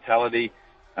 that mentality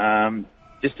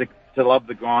just to love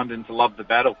the grind and to love the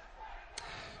battle.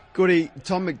 Goody,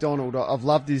 Tom McDonald, I've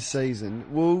loved his season.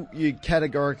 Will you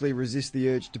categorically resist the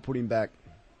urge to put him back?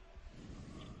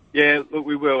 Yeah, look,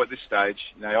 we will at this stage.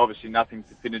 Obviously nothing's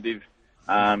definitive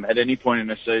at any point in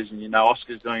the season.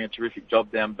 Oscar's doing a terrific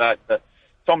job down back, but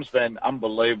Tom's been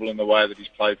unbelievable in the way that he's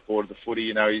played forward of the footy.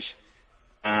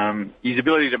 His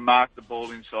ability to mark the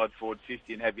ball inside forward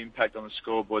 50 and have impact on the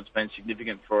scoreboard's been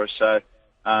significant for us. So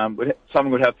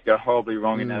something would have to go horribly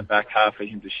wrong in our back half for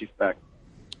him to shift back.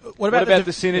 What about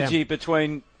the synergy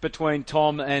between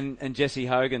Tom and Jesse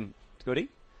Hogan, Goody?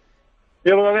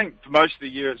 Yeah, well, I think for most of the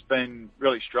year it's been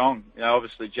really strong.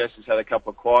 Obviously Jess has had a couple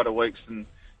of quieter weeks than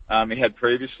he had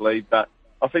previously, but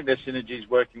I think their synergy is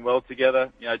working well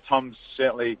together. Tom's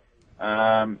certainly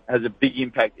has a big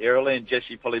impact aerially, and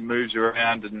Jesse probably moves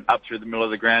around and up through the middle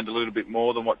of the ground a little bit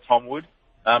more than what Tom would.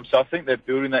 So I think they're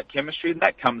building that chemistry, and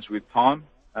that comes with time.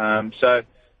 So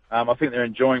I think they're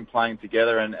enjoying playing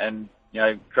together and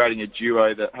creating a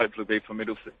duo that hopefully will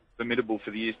be formidable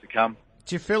for the years to come.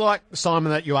 Do you feel like,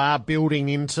 Simon, that you are building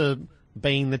into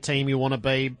being the team you want to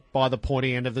be by the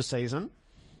pointy end of the season?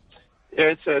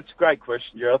 Yeah, it's a great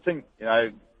question, Joe. I think,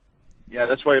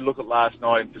 that's why you look at last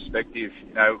night in perspective.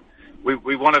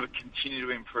 We want to continue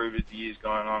to improve as the years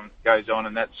goes on,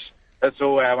 and that's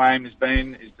all our aim has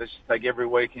been, is just take every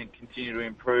week and continue to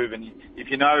improve. And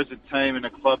if you know as a team and a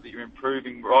club that you're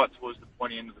improving right towards the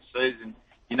pointy end of the season,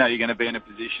 you're going to be in a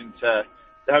position to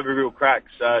have a real crack.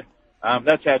 So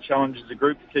that's our challenge as a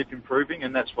group, to keep improving,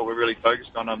 and that's what we're really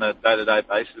focused on a day-to-day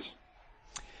basis.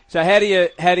 So how do you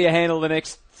handle the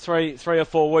next three or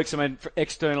 4 weeks? I mean,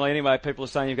 externally anyway, people are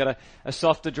saying you've got a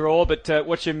softer draw, but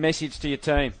what's your message to your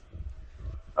team?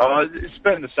 It's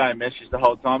been the same message the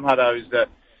whole time, Hutto, is that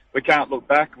we can't look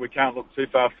back, we can't look too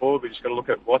far forward, we just got to look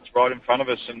at what's right in front of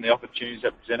us and the opportunities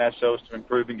that present ourselves to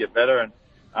improve and get better. And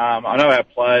I know our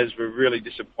players were really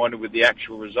disappointed with the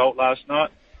actual result last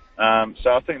night.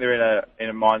 So I think they're in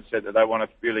a mindset that they want to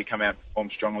really come out and perform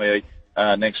strongly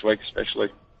next week especially.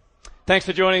 Thanks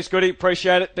for joining us, Goody.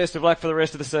 Appreciate it. Best of luck for the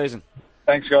rest of the season.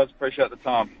 Thanks, guys. Appreciate the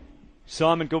time.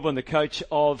 Simon Goodwin, the coach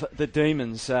of the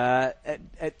Demons. I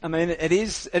mean, it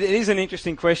is an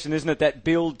interesting question, isn't it? That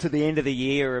build to the end of the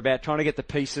year about trying to get the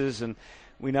pieces, and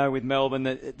we know with Melbourne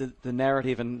the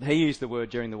narrative, and he used the word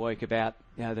during the week about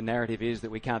the narrative is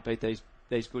that we can't beat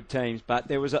these good teams, but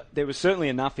there was certainly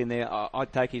enough in there.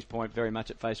 I'd take his point very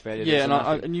much at face value.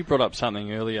 Yeah, and you brought up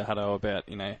something earlier, Hutto, about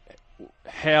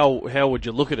how would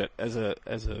you look at it as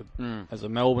a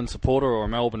Melbourne supporter or a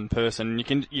Melbourne person?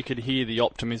 You could hear the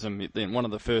optimism. One of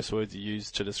the first words he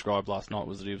used to describe last night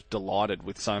was that he was delighted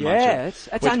with so much. Yeah, it's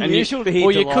unusual to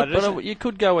hear delighted. You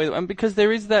could go with, and because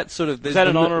there is that sort of. Is that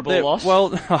an honourable loss?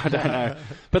 Well, I don't know,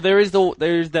 but there is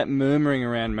that murmuring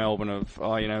around Melbourne of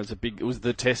it was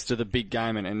the test of the big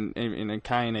game, and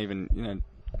Kane even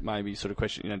maybe sort of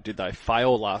question, did they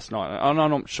fail last night? I'm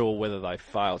not sure whether they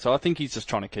failed. So I think he's just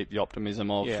trying to keep the optimism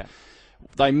of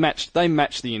they matched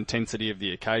the intensity of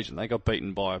the occasion. They got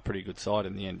beaten by a pretty good side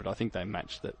in the end, but I think they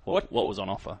matched what was on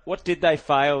offer. What did they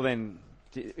fail then?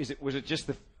 Was it just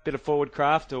the bit of forward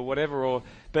craft or whatever, or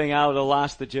being able to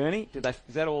last the journey? Is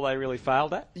that all they really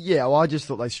failed at? Yeah, well, I just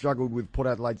thought they struggled with Port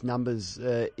Adelaide's numbers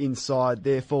inside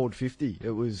their forward 50. It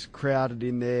was crowded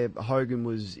in there. Hogan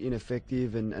was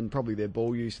ineffective, and probably their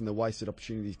ball use and the wasted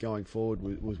opportunities going forward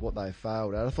was what they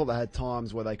failed at. I thought they had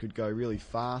times where they could go really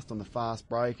fast on the fast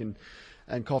break and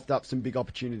coughed up some big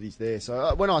opportunities there.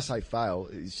 So when I say fail,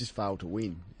 it's just fail to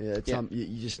win. You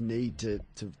just need to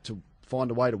find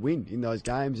a way to win in those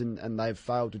games, and they've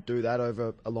failed to do that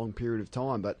over a long period of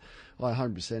time. But I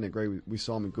 100% agree with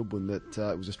Simon Goodwin that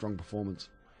it was a strong performance.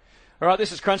 All right,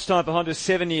 this is crunch time for Honda's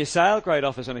 7-year sale. Great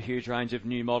offers on a huge range of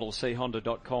new models. See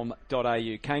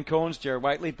honda.com.au. Kane Corns, Gerard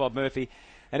Waitley, Bob Murphy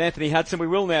and Anthony Hudson. We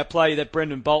will now play that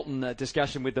Brendan Bolton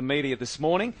discussion with the media this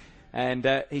morning.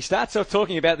 And he starts off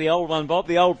talking about the old one, Bob,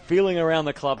 the old feeling around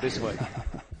the club this week.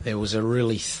 There was a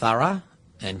really thorough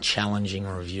and challenging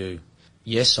review.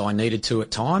 Yes, I needed to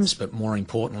at times, but more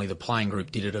importantly, the playing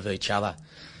group did it of each other.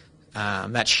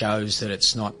 That shows that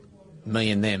it's not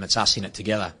me and them, it's us in it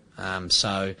together.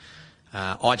 So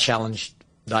I challenged,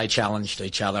 they challenged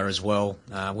each other as well.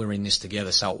 We're in this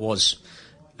together, so it was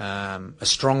a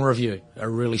strong review, a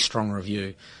really strong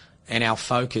review. And our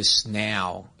focus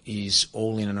now is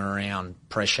all in and around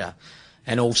pressure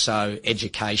and also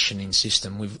education in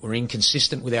system. We're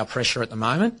inconsistent with our pressure at the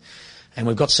moment. And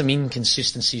we've got some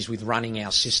inconsistencies with running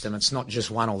our system. It's not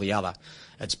just one or the other.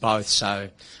 It's both. So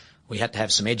we had to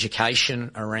have some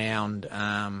education around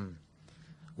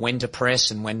when to press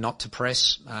and when not to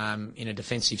press in a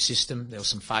defensive system. There were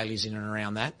some failures in and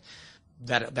around that.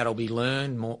 That'll be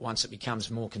learned once it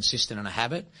becomes more consistent and a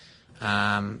habit.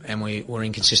 And we're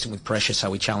inconsistent with pressure,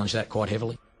 so we challenge that quite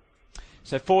heavily.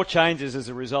 So 4 changes as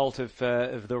a result of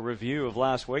the review of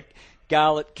last week.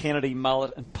 Garlett, Kennedy,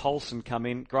 Mullett and Paulson come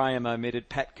in. Graham omitted,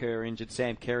 Pat Kerr injured,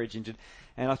 Sam Kerridge injured.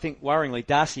 And I think, worryingly,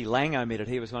 Darcy Lang omitted.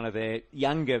 He was one of their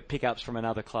younger pickups from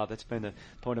another club. That's been the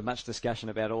point of much discussion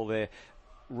about all their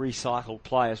recycled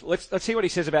players. Let's hear what he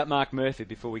says about Mark Murphy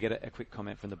before we get a quick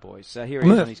comment from the boys. Here he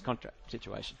is on his contract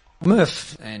situation.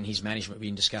 Murph and his management will be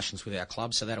in discussions with our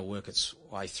club, so that'll work its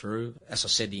way through. As I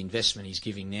said, the investment he's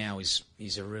giving now is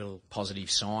a real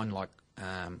positive sign, like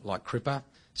Cripper.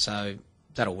 So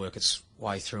that'll work its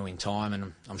way through in time,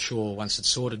 and I'm sure once it's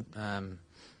sorted,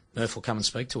 Murph will come and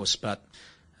speak to us. But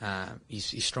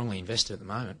he's strongly invested at the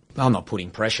moment. I'm not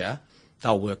putting pressure.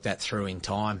 They'll work that through in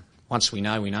time. Once we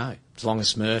know, we know. As long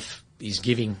as Murph is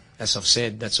giving, as I've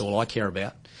said, that's all I care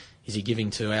about. Is he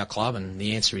giving to our club? And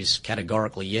the answer is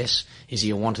categorically yes. Is he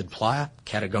a wanted player?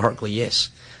 Categorically yes.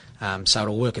 So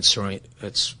it'll work its way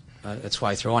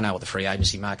through. I know what the free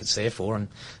agency market's there for, and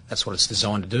that's what it's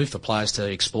designed to do, for players to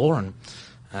explore.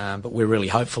 But we're really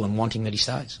hopeful and wanting that he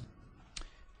stays.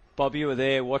 Bob, you were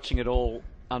there watching it all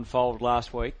unfold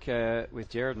last week with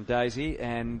Jared and Daisy,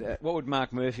 and what would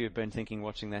Mark Murphy have been thinking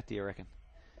watching that, do you reckon?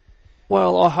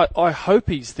 Well, I hope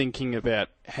he's thinking about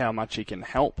how much he can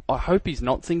help. I hope he's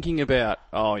not thinking about,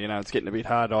 it's getting a bit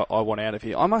hard, I want out of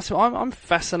here. I'm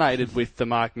fascinated with the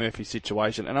Mark Murphy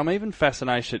situation, and I'm even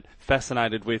fascinated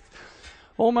with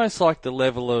almost like the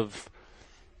level of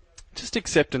just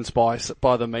acceptance by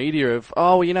the media of,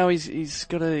 he's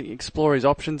got to explore his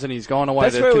options and he's gone away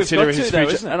to consider his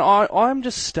future. And I'm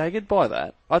just staggered by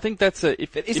that. I think that's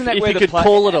if you could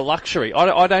call it a luxury.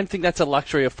 I don't think that's a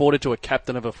luxury afforded to a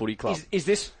captain of a footy club. Is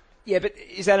this? Yeah, but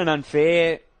is that an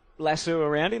unfair lasso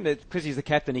around him that because he's the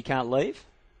captain he can't leave?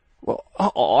 Well,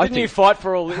 I think you fight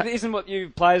for all. Isn't what you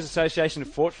Players Association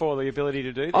have fought for the ability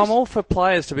to do this? I'm all for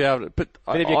players to be able to, but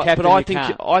if you're captain,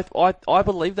 I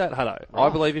believe that, Hutto. Right. I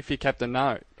believe if you're captain,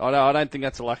 no, I don't think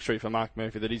that's a luxury for Mark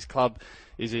Murphy that his club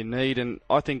is in need, and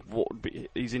I think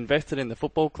he's invested in the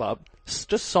football club.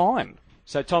 Just sign.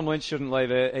 So Tom Lynch shouldn't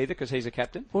leave either because he's a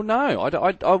captain? Well, no.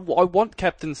 I want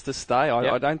captains to stay.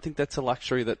 I don't think that's a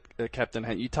luxury that a captain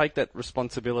has. You take that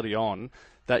responsibility on.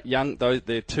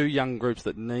 They're two young groups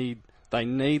that need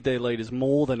their leaders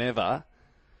more than ever.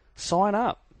 Sign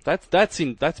up.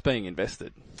 That's being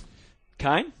invested.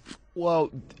 Kane?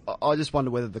 Well, I just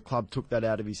wonder whether the club took that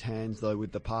out of his hands, though,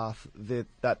 with the path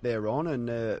that they're on,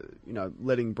 and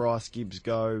letting Bryce Gibbs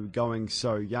going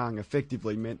so young,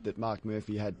 effectively meant that Mark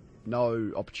Murphy had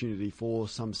no opportunity for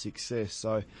some success.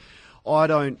 So I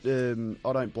don't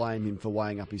blame him for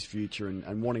weighing up his future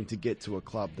and wanting to get to a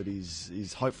club that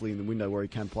is hopefully in the window where he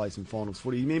can play some finals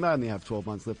footy. He may only have 12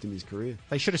 months left in his career.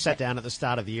 They should have sat down at the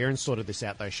start of the year and sorted this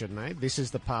out, though, shouldn't they? This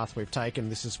is the path we've taken.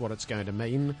 This is what it's going to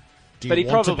mean. Do you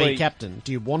want to be captain?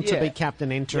 Do you want to be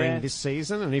captain entering this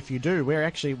season? And if you do,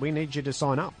 we need you to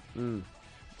sign up.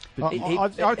 I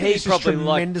think this is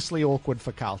tremendously awkward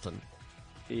for Carlton.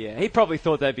 Yeah, he probably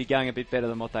thought they'd be going a bit better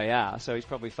than what they are, so he's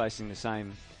probably facing the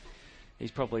same.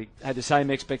 He's probably had the same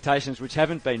expectations which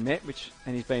haven't been met,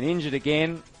 and he's been injured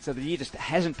again, so the year just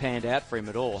hasn't panned out for him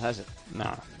at all, has it?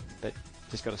 No. But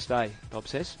just got to stay, Bob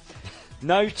says.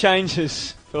 No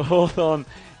changes for Hawthorn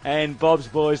and Bob's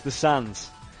boys, the Suns.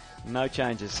 No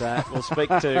changes. We'll speak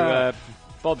to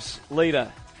Bob's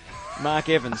leader, Mark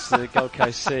Evans, the Gold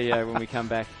Coast CEO, when we come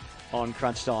back on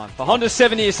Crunch Time. For Honda's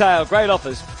 7-year sale, great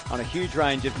offers on a huge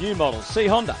range of new models. See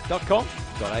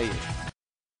honda.com.au.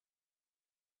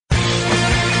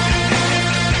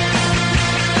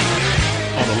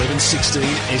 On 1116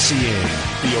 SEN,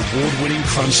 the award-winning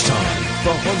Crunch Time.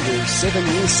 For Honda's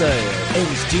 7-year sale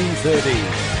ends June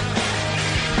 30.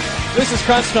 This is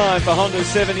Crunch Time for Honda's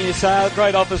 7-year sale.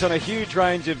 Great offers on a huge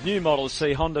range of new models.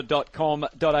 See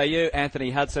honda.com.au.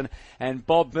 Anthony Hudson and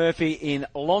Bob Murphy in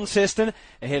Launceston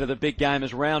ahead of the big game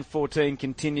as round 14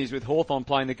 continues with Hawthorn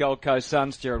playing the Gold Coast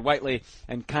Suns. Jared Waitley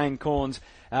and Kane Corns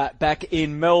back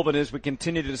in Melbourne as we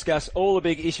continue to discuss all the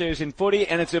big issues in footy.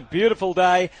 And it's a beautiful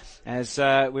day as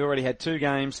we already had two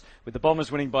games with the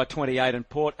Bombers winning by 28 and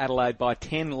Port Adelaide by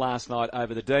 10 last night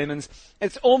over the Demons.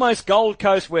 It's almost Gold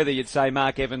Coast weather, you'd say.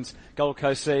 Mark Evans, Gold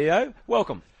Coast CEO,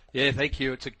 welcome. Yeah, thank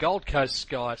you. It's a Gold Coast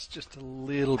sky. It's just a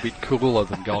little bit cooler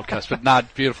than Gold Coast, but no,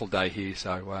 beautiful day here,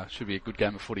 so should be a good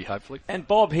game of footy, hopefully. And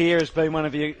Bob here has been one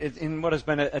of you, in what has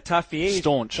been a tough year.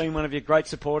 Staunch. He's been one of your great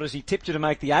supporters. He tipped you to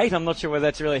make the 8. I'm not sure whether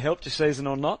that's really helped your season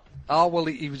or not. Oh, well,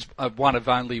 he was one of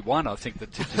only one, I think,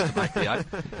 that tipped us to make the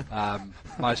 8.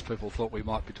 Most people thought we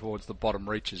might be towards the bottom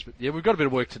reaches, but yeah, we've got a bit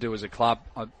of work to do as a club.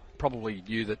 I probably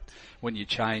knew that when you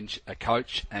change a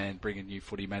coach and bring a new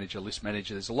footy manager, list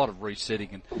manager, there's a lot of resetting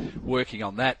and working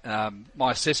on that.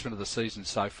 My assessment of the season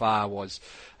so far was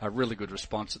a really good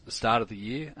response at the start of the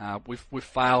year. We've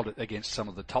failed against some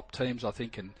of the top teams, I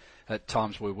think, and at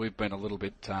times where we've been a little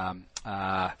bit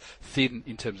thin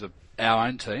in terms of our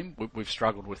own team. We've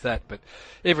struggled with that, but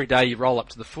every day you roll up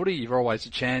to the footy, you've always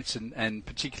a chance, and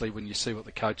particularly when you see what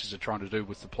the coaches are trying to do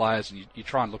with the players, and you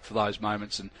try and look for those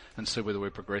moments and see whether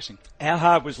we're progressing. How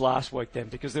hard was last week then?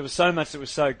 Because there was so much that was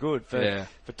so good for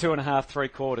 2.5, 3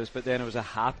 quarters, but then it was a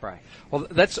heartbreak. Well,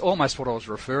 that's almost what I was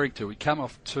referring to. We come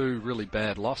off 2 really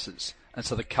bad losses. And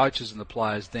so the coaches and the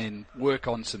players then work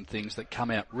on some things that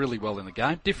come out really well in the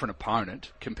game. Different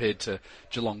opponent compared to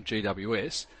Geelong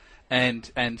GWS.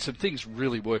 And some things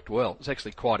really worked well. It was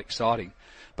actually quite exciting.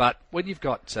 But when you've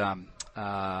got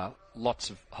lots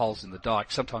of holes in the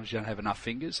dike, sometimes you don't have enough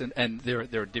fingers. And there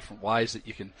are different ways that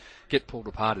you can get pulled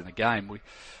apart in a game. We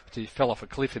fell off a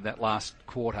cliff in that last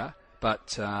quarter.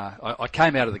 But I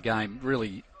came out of the game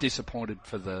really disappointed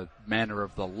for the manner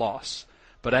of the loss,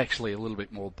 but actually a little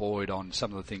bit more buoyed on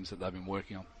some of the things that they've been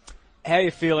working on. How are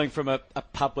you feeling from a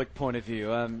public point of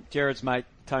view? Jared's mate,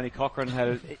 Tony Cochrane, had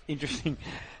an interesting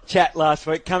chat last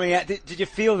week coming out. Did you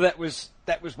feel that was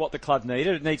what the club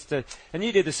needed? It needs to, and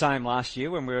you did the same last year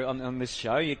when we were on this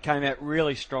show. You came out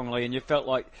really strongly and you felt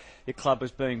like your club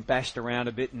was being bashed around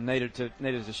a bit and needed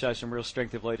to show some real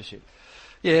strength of leadership.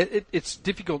 Yeah, it's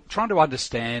difficult trying to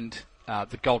understand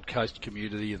the Gold Coast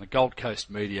community and the Gold Coast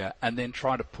media, and then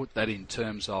trying to put that in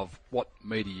terms of what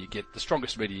media you get. The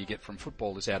strongest media you get from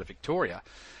football is out of Victoria,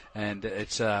 and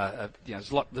it's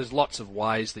there's lots of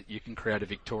ways that you can create a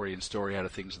Victorian story out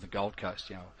of things in the Gold Coast.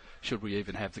 Should we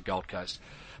even have the Gold Coast?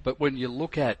 But when you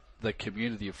look at the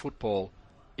community of football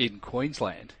in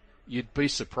Queensland, you'd be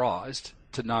surprised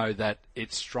to know that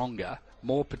it's stronger,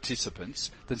 more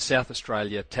participants than South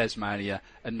Australia, Tasmania,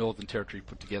 and Northern Territory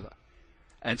put together.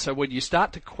 And so when you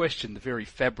start to question the very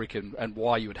fabric and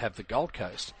why you would have the Gold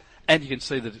Coast, and you can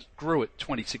see that it grew at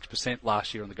 26%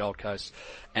 last year on the Gold Coast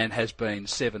and has been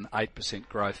 7-8%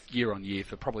 growth year on year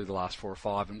for probably the last 4 or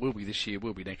 5, and will be this year,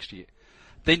 will be next year.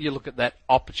 Then you look at that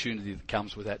opportunity that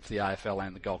comes with that for the AFL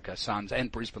and the Gold Coast Suns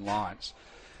and Brisbane Lions.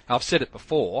 I've said it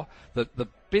before, that the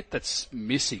bit that's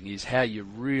missing is how you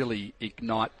really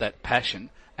ignite that passion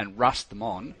and rust them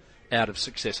on out of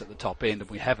success at the top end, and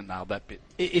we haven't nailed that bit.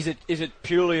 Is it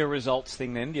purely a results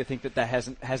thing then? Do you think that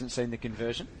hasn't seen the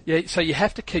conversion? Yeah, so you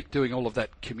have to keep doing all of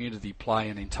that community play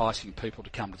and enticing people to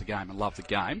come to the game and love the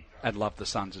game and love the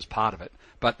Suns as part of it.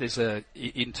 But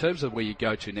in terms of where you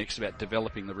go to next about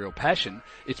developing the real passion,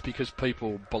 it's because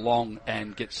people belong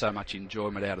and get so much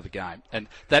enjoyment out of the game. And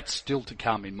that's still to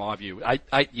come in my view.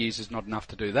 8 years is not enough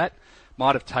to do that.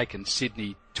 Might have taken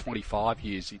Sydney 25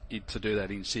 years to do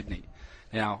that in Sydney.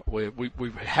 Now, we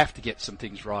have to get some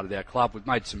things right at our club. We've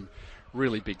made some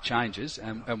really big changes,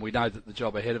 and we know that the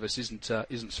job ahead of us isn't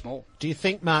small. Do you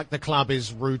think, Mark, the club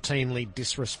is routinely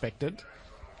disrespected?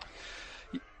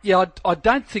 Yeah, I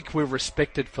don't think we're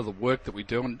respected for the work that we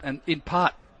do, and in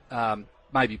part,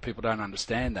 maybe people don't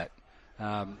understand that.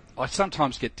 I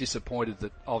sometimes get disappointed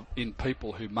in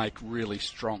people who make really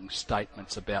strong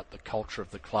statements about the culture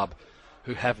of the club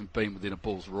who haven't been within a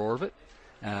bull's roar of it.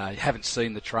 Haven't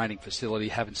seen the training facility,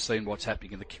 haven't seen what's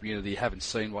happening in the community, haven't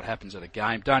seen what happens at a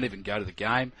game, don't even go to the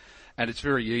game, and it's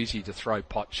very easy to throw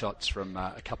pot shots from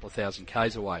a couple of thousand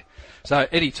k's away. So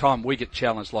any time we get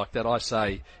challenged like that, I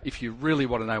say, if you really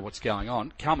want to know what's going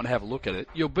on, come and have a look at it.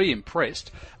 You'll be impressed,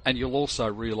 and you'll also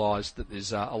realise that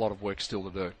there's a lot of work still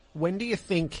to do. When do you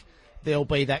think there'll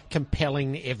be that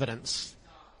compelling evidence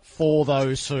for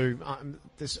those who,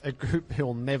 there's a group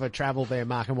who'll never travel there,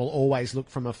 Mark, and will always look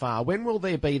from afar? When will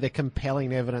there be the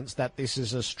compelling evidence that this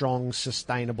is a strong,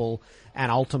 sustainable,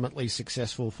 and ultimately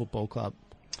successful football club?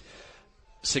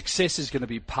 Success is going to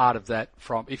be part of that.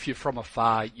 If you're from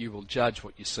afar, you will judge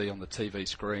what you see on the TV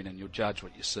screen and you'll judge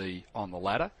what you see on the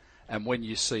ladder. And when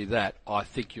you see that, I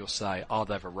think you'll say, oh,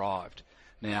 they've arrived.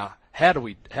 Now, how do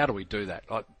we do that?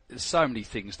 There's so many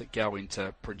things that go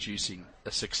into producing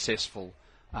a successful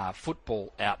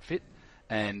football outfit,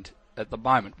 and at the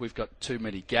moment we've got too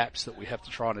many gaps that we have to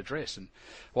try and address. And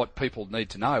what people need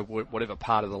to know, whatever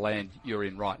part of the land you're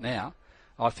in right now,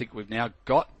 I think we've now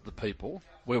got the people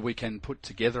where we can put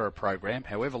together a program,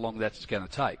 however long that's going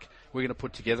to take. We're going to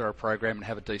put together a program and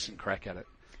have a decent crack at it.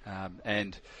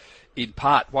 And in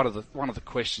part, one of the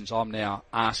questions I'm now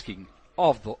asking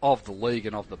of the league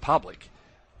and of the public,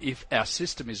 if our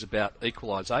system is about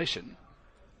equalisation,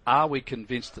 are we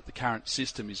convinced that the current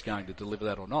system is going to deliver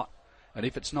that or not? And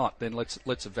if it's not, then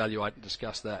let's evaluate and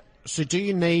discuss that. So do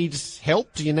you need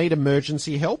help? Do you need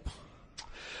emergency help?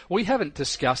 We haven't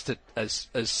discussed it as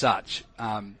such.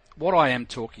 What I am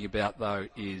talking about, though,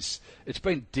 is it's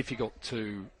been difficult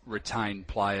to retain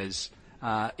players.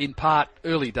 In part,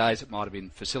 early days it might have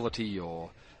been facility or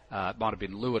It might have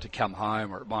been lure to come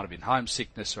home, or it might have been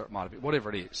homesickness, or it might have been whatever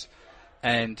it is.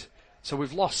 And so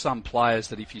we've lost some players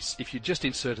that if you just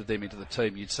inserted them into the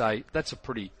team, you'd say that's a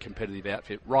pretty competitive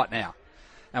outfit right now.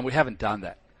 And we haven't done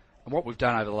that. And what we've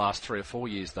done over the last 3 or 4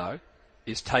 years, though,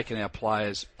 is taken our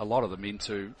players, a lot of them,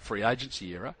 into free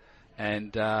agency era.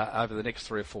 And over the next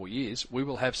 3 or 4 years, we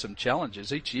will have some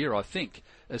challenges each year, I think,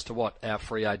 as to what our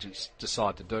free agents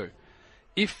decide to do.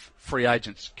 If free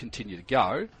agents continue to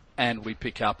go and we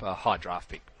pick up a high draft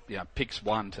pick, picks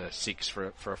 1 to 6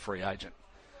 for a free agent,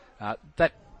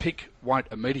 that pick won't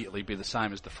immediately be the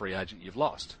same as the free agent you've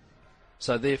lost.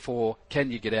 So therefore,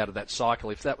 can you get out of that cycle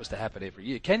if that was to happen every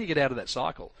year? Can you get out of that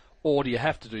cycle? Or do you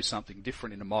have to do something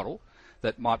different in a model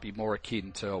that might be more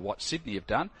akin to what Sydney have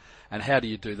done? And how do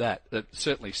you do that? It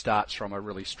certainly starts from a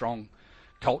really strong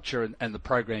culture and the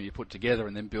program you put together,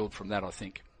 and then build from that, I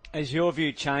think. Has your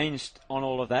view changed on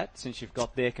all of that since you've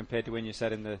got there compared to when you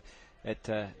sat in at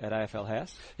AFL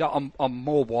House? Yeah, I'm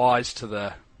more wise to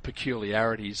the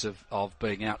peculiarities of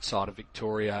being outside of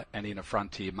Victoria and in a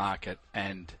frontier market.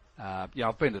 And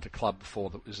I've been at a club before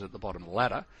that was at the bottom of the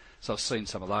ladder, so I've seen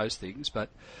some of those things. But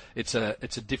it's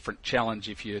a different challenge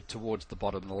if you're towards the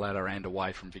bottom of the ladder and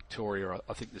away from Victoria.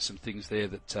 I think there's some things there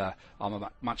that I'm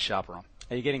much sharper on.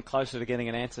 Are you getting closer to getting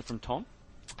an answer from Tom?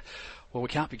 Well, we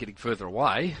can't be getting further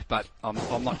away, but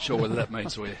I'm not sure whether that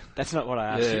means we're... That's not what I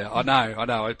asked you. Yeah, I know.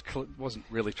 I wasn't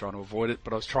really trying to avoid it,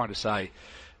 but I was trying to say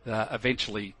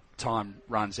eventually time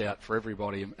runs out for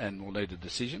everybody and we'll need a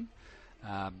decision.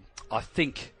 I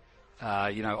think,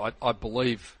 I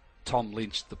believe Tom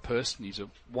Lynch, the person, he's a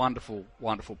wonderful,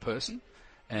 wonderful person,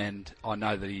 and I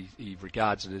know that he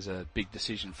regards it as a big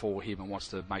decision for him and wants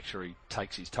to make sure he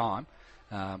takes his time.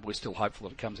 We're still hopeful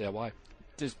that it comes our way.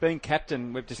 There's been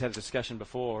captain, we've just had a discussion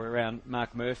before around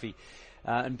Mark Murphy,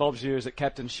 and Bob's view is that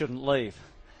captains shouldn't leave.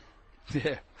 Yeah.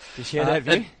 Do you share that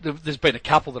view? There's been a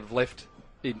couple that have left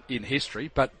in history,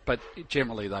 but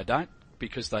generally they don't,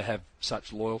 because they have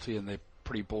such loyalty and they're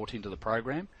pretty bought into the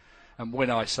program. And when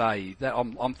I say that,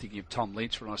 I'm thinking of Tom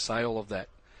Lynch when I say all of that.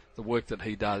 The work that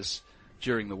he does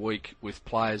during the week with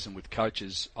players and with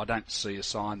coaches, I don't see a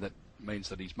sign that means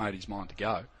that he's made his mind to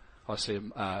go. I see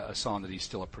a sign that he's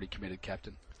still a pretty committed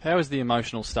captain. How is the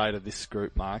emotional state of this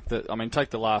group, Mark?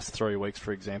 Take the last 3 weeks,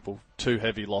 for example, 2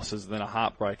 heavy losses, then a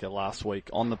heartbreaker last week.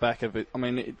 On the back of it,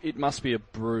 it must be a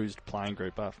bruised playing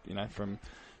group, from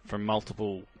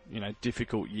multiple,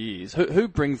 difficult years. Who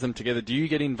brings them together? Do you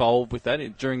get involved with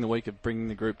that during the week of bringing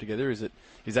the group together? Is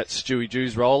that Stewie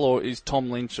Jew's role, or is Tom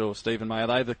Lynch or Stephen May, are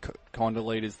they the kind of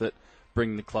leaders that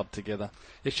bring the club together?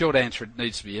 The short answer, it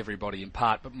needs to be everybody in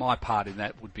part, but my part in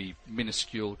that would be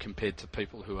minuscule compared to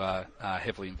people who are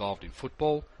heavily involved in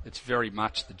football. It's very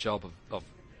much the job of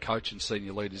coach and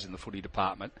senior leaders in the footy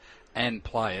department and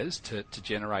players to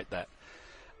generate that.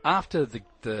 After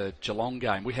the Geelong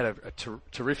game, we had a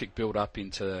terrific build-up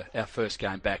into our first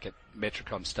game back at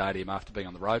Metricon Stadium after being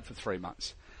on the road for 3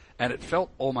 months. And it felt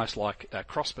almost like a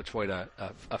cross between a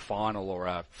final or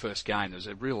a first game. There was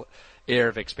a real air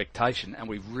of expectation, and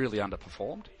we really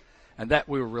underperformed. And that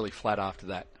we were really flat after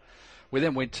that. We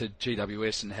then went to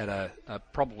GWS and had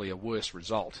probably a worse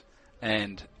result.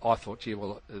 And I thought,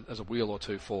 there's a wheel or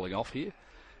two falling off here.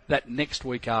 That next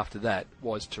week after that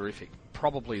was terrific.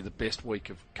 Probably the best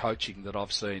week of coaching that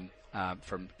I've seen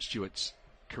from Stuart's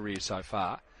career so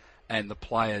far. And the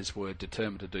players were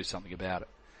determined to do something about it.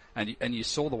 And you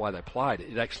saw the way they played.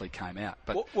 It actually came out.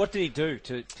 But what did he do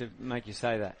to make you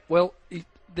say that? Well,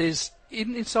 there's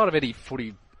inside of any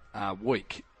footy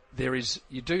week,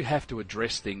 you do have to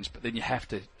address things, but then you have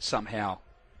to somehow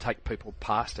take people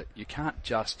past it. You can't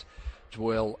just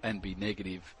dwell and be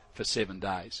negative for 7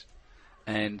 days.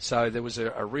 And so there was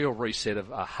a real reset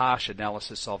of a harsh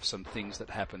analysis of some things that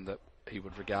happened that he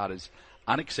would regard as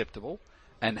unacceptable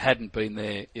and hadn't been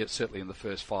there, certainly in the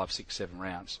first 5, 6, 7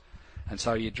 rounds. And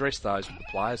so he addressed those with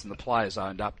the players, and the players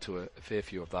owned up to a fair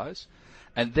few of those.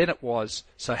 And then it was,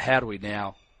 so how do we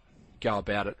now go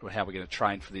about it, or how are we going to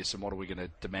train for this, and what are we going to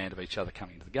demand of each other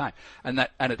coming into the game? And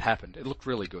it happened. It looked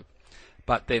really good.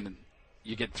 But then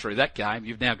you get through that game,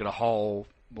 you've now got a whole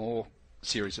more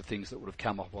series of things that would have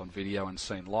come up on video and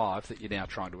seen live that you're now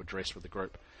trying to address with the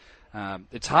group.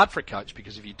 It's hard for a coach,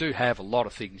 because if you do have a lot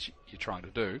of things you're trying to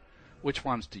do, which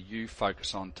ones do you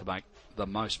focus on to make the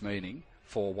most meaning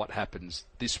for what happens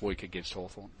this week against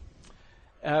Hawthorn?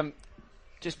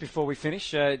 Just before we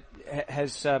finish,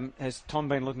 has Tom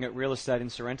been looking at real estate in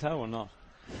Sorrento or not?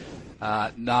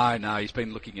 No, he's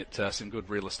been looking at some good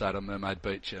real estate on Mermaid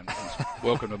Beach, and he's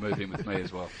welcome to move in with me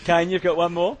as well. Kane, you've got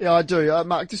one more? Yeah, I do.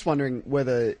 Mark, just wondering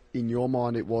whether in your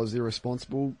mind it was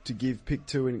irresponsible to give pick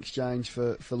 2 in exchange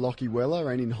for Lockie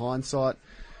Weller, and in hindsight,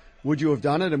 Would you have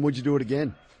done it, and would you do it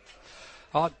again?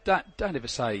 Oh, don't ever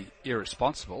say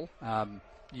irresponsible.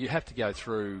 You have to go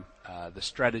through the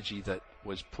strategy that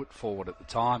was put forward at the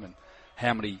time and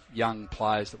how many young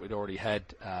players that we'd already had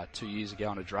 2 years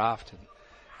ago in a draft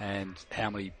and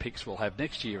how many picks we'll have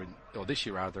next year, or this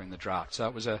year rather, in the draft. So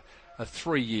it was a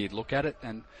 3-year look at it,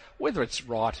 and whether it's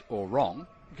right or wrong,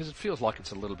 because it feels like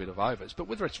it's a little bit of overs, but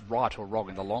whether it's right or wrong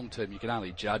in the long term, you can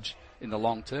only judge in the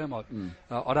long term.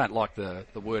 I don't like the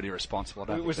word irresponsible.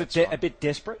 Was it a bit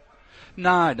desperate?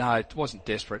 No, it wasn't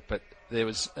desperate, but there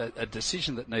was a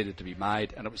decision that needed to be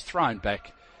made, and it was thrown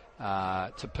back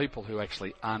to people who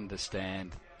actually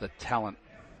understand the talent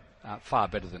far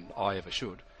better than I ever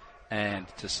should, and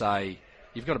to say,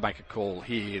 you've got to make a call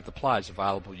here, the player's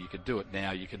available, you could do it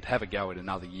now, you could have a go at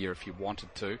another year if you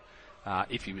wanted to,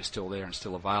 if he was still there and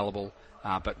still available,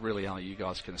 but really only you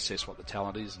guys can assess what the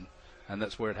talent is, and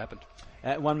that's where it happened.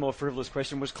 One more frivolous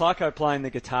question. Was Clarko playing the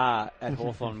guitar at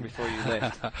Hawthorn before you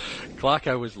left?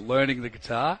 Clarko was learning the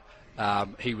guitar.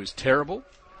 He was terrible,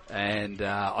 and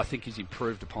I think he's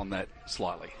improved upon that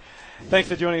slightly. Thanks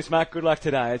for joining us, Mark. Good luck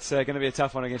today. It's going to be a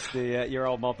tough one against your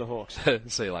old mob, the Hawks.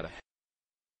 See you later.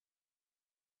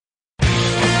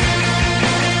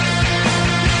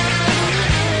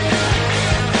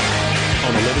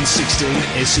 On 1116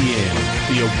 SEN,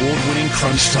 the award-winning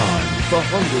Crunch Time. The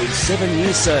Honda's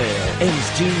 7-year sale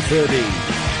ends June 30.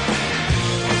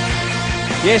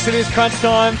 Yes, it is crunch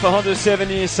time for Honda's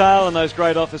 7-year sale and those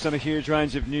great offers on a huge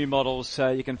range of new models.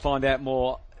 You can find out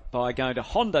more by going to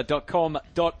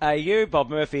honda.com.au. Bob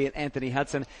Murphy and Anthony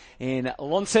Hudson in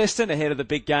Launceston ahead of the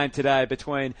big game today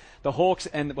between the Hawks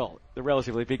and, well, the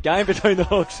relatively big game between the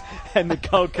Hawks and the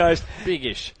Gold Coast.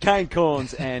 Biggish. Kane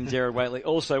Corns and Jared Waitley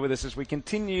also with us as we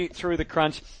continue through the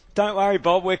crunch. Don't worry,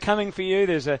 Bob, we're coming for you.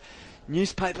 There's a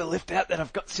newspaper left out that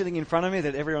I've got sitting in front of me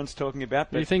that everyone's talking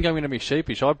about. But you think I'm going to be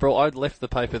sheepish? I'd left the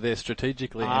paper there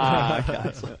strategically.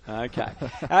 Okay.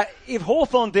 If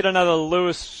Hawthorn did another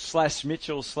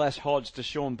Lewis/Mitchell/Hodge to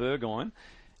Sean Burgoyne,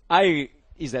 A,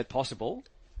 is that possible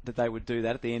that they would do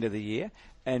that at the end of the year?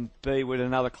 And B, would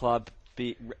another club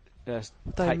be...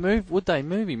 Would they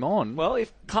move him on? Well,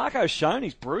 if Clarko's shown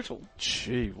he's brutal.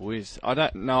 Gee whiz. I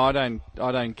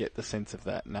don't get the sense of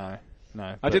that, no.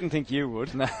 I didn't think you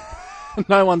would. No.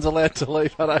 No one's allowed to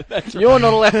leave. You're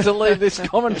not allowed to leave this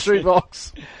commentary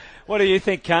box. What do you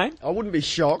think, Kane? I wouldn't be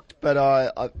shocked, but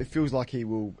it feels like he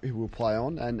will play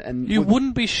on. And you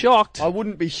wouldn't be shocked? I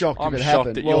wouldn't be shocked if it happened. I'm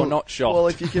shocked that you're not shocked. Well,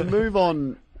 if you can move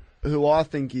on, who I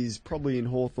think is probably in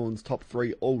Hawthorn's top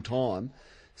 3 all time,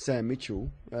 Sam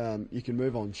Mitchell, you can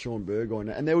move on Sean Burgoyne,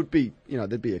 and there would be,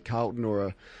 there'd be a Carlton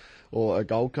or a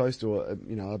Gold Coast or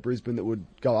a Brisbane that would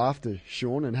go after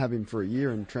Sean and have him for a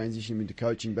year and transition him into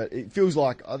coaching. But it feels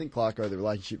like, I think Clarko, the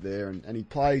relationship there, and he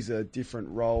plays a different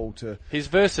role to... His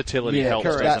versatility helps,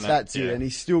 doesn't it? That's it. And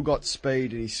he's still got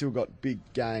speed and he's still got big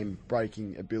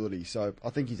game-breaking ability. So I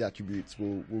think his attributes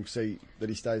will see that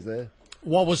he stays there.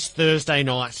 What was Thursday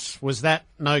night? Was that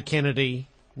no Kennedy,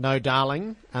 no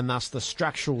Darling, and thus the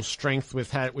structural strength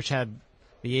which had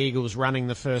the Eagles running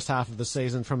the first half of the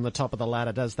season from the top of the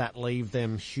ladder? Does that leave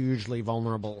them hugely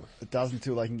vulnerable? It does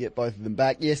until they can get both of them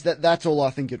back. Yes, that's all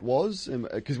I think it was.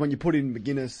 Because when you put in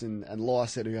McGuinness and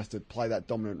Lycett, who has to play that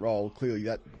dominant role, clearly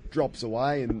that drops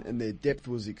away and their depth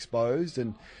was exposed.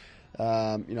 And,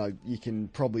 you can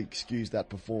probably excuse that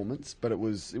performance, but it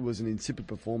was an insipid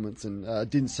performance and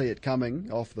didn't see it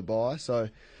coming off the bye. So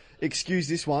excuse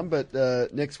this one, but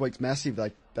next week's massive.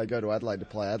 They go to Adelaide to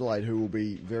play Adelaide, who will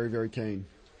be very, very keen.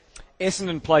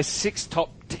 Essendon play 6 top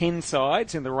 10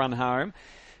 sides in the run home.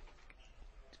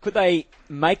 Could they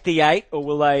make the 8, or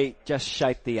will they just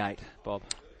shape the 8, Bob?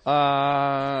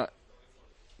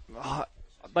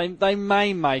 They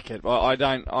may make it. I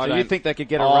don't. You think they could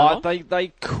get a run? They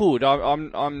could.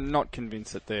 I'm not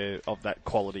convinced that they're of that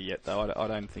quality yet, though. I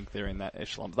don't think they're in that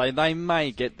echelon. They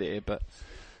may get there, but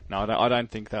no, I don't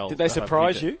think they'll. Did they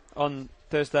surprise you on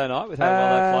Thursday night with how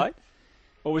well they played?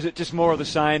 Or was it just more of the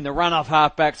same, the run-off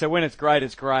halfback, so when it's great,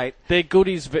 it's great? They're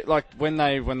goodies, but like when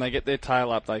they get their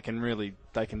tail up, they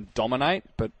can dominate,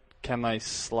 but can they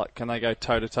go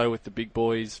toe-to-toe with the big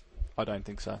boys? I don't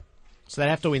think so. So they'd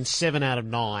have to win 7 out of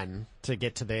 9 to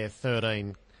get to their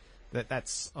 13. I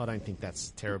don't think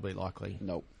that's terribly likely.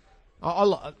 Nope.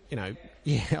 I'm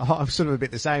sort of a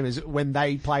bit the same as when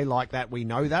they play like that. We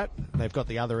know that they've got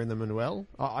the other in them as well.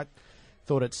 I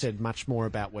thought it said much more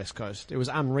about West Coast. It was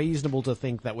unreasonable to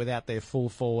think that without their full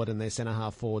forward and their centre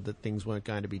half forward that things weren't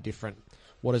going to be different.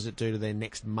 What does it do to their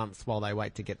next month while they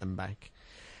wait to get them back?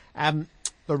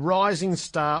 The Rising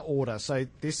Star Order. So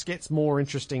this gets more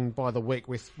interesting by the week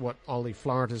with what Ollie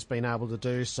Florent has been able to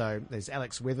do. So there's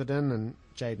Alex Witherden and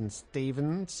Jaden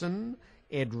Stevenson,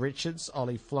 Ed Richards,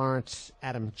 Ollie Florent,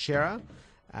 Adam Chera.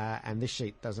 And this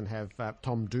sheet doesn't have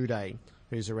Tom Duday,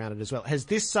 who's around it as well. Has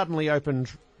this suddenly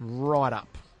opened right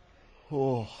up?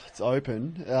 Oh, it's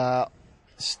open.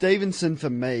 Stevenson for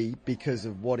me, because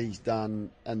of what he's done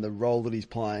and the role that he's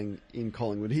playing in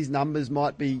Collingwood. His numbers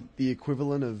might be the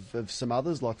equivalent of some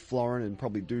others like Florent and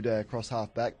probably Duday across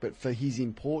half-back, but for his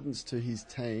importance to his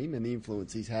team and the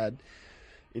influence he's had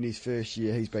in his first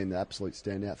year, he's been the absolute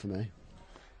standout for me.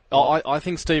 I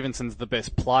think Stevenson's the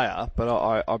best player, but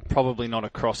I'm probably not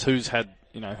across who's had,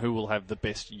 who will have the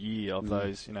best year of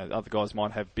those. Other guys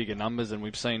might have bigger numbers, and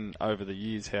we've seen over the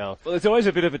years how. Well, there's always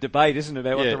a bit of a debate, isn't it,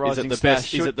 about what the Rising Star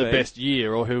should be? Is it the best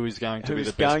year, or who is going to be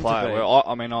the best player?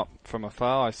 Well, from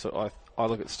afar, I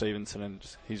look at Stevenson,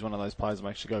 and he's one of those players that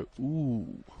makes you go,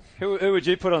 ooh. Who would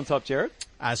you put on top, Jared?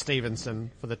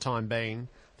 Stevenson, for the time being.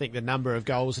 I think the number of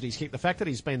goals that he's kicked, the fact that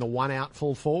he's been the one-out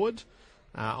full forward.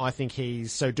 I think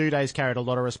Duday's carried a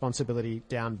lot of responsibility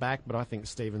down back, but I think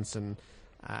Stevenson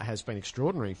has been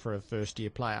extraordinary for a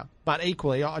first-year player. But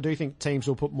equally, I do think teams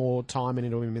will put more time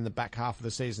into him in the back half of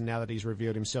the season now that he's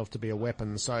revealed himself to be a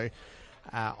weapon. So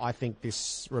I think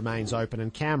this remains open,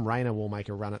 and Cam Rayner will make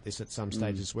a run at this at some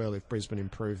stage as well if Brisbane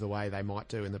improve the way they might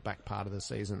do in the back part of the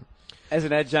season. As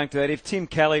an adjunct to that, if Tim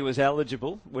Kelly was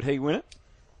eligible, would he win it?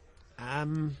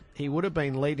 He would have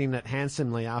been leading it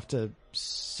handsomely after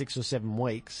 6 or 7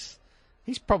 weeks.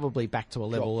 He's probably back to a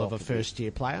level of a first-year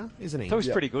player, isn't he? He was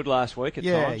pretty good last week at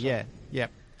times.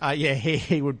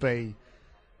 He would be.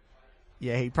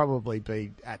 Yeah, he'd probably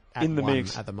be at in the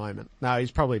mix at the moment. No,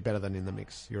 he's probably better than in the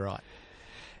mix. You're right.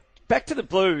 Back to the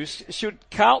Blues. Should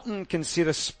Carlton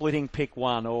consider splitting pick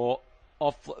 1 or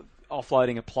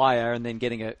offloading a player and then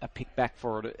getting a pick back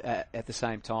for it at the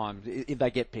same time if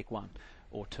they get pick 1?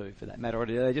 Or 2 for that matter, or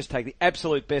do they just take the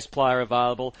absolute best player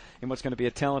available in what's going to be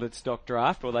a talented stock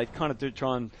draft, or they kind of do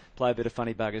try and play a bit of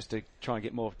funny buggers to try and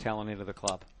get more talent into the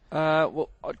club? Well,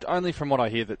 only from what I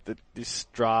hear that this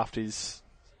draft is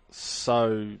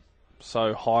so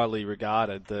highly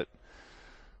regarded that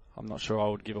I'm not sure I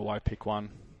would give away pick 1.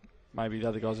 Maybe the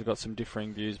other guys have got some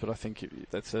differing views, but I think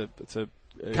that's a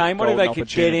Kane, what if they could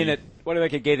get in at? What if they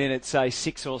could get in at say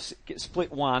 6 or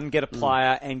split 1, get a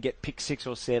player and get pick 6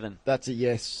 or 7? That's a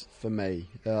yes for me.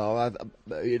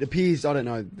 It appears, I don't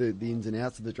know the ins and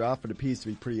outs of the draft, but it appears to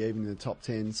be pretty even in the top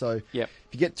 10. So if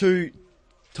you get 2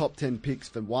 top 10 picks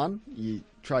for 1, you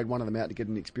trade one of them out to get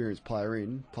an experienced player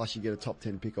in, plus you get a top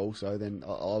 10 pick also. Then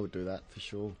I would do that for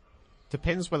sure.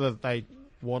 Depends whether they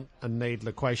want and need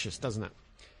Loquacious, doesn't it?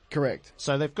 Correct.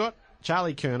 So they've got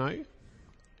Charlie Curnow.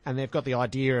 And they've got the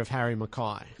idea of Harry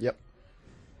Mackay. Yep.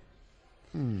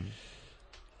 Don't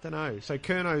know. So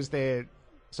Curnow's there.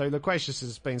 So Loquacious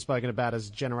has been spoken about as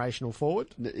a generational forward.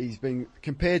 He's been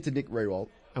compared to Nick Riewoldt.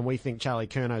 And we think Charlie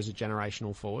Curnow's a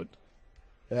generational forward.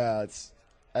 Yeah,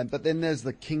 but then there's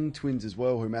the King twins as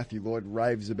well, who Matthew Lloyd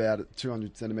raves about at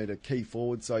 200 centimetre key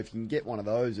forward. So if you can get one of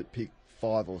those at pick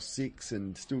 5 or 6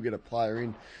 and still get a player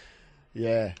in.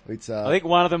 Yeah, it's. I think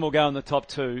one of them will go in the top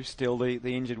 2. Still, the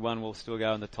injured one will still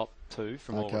go in the top 2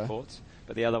 from all reports,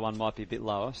 but the other one might be a bit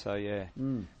lower. So yeah,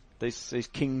 these the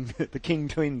King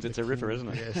twins. It's a ripper, isn't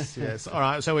it? Yes. All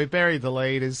right, so we buried the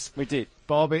lead. We did.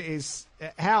 Bob,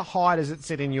 how high does it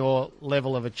sit in your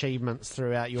level of achievements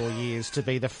throughout your years to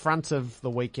be the front of the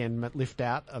weekend lift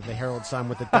out of the Herald Sun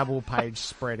with the double page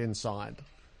spread inside?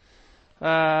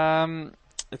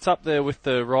 It's up there with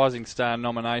the Rising Star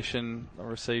nomination I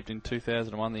received in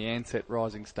 2001, the Ansett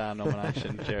Rising Star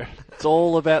nomination, Jared. It's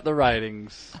all about the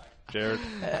ratings, Jared.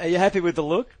 Are you happy with the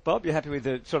look, Bob? You're happy with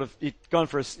the sort of, you've gone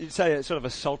for you'd say a sort of a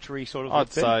sultry sort of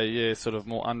I'd say, yeah, sort of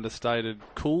more understated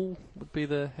cool would be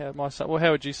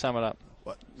how would you sum it up?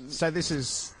 So this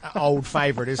is old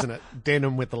favourite, isn't it?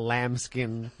 Denim with the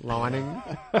lambskin lining.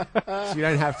 So you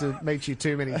don't have to meet you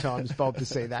too many times, Bob, to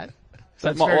see that. So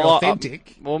it's very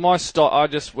authentic. My style, I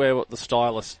just wear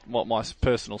what my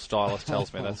personal stylist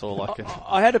tells me. That's all I can.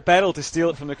 I had a battle to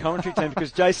steal it from the commentary team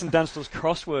because Jason Dunstall's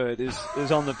crossword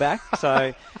is on the back.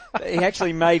 So he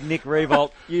actually made Nick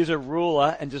Riewoldt use a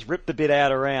ruler and just rip the bit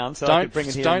out around so I could bring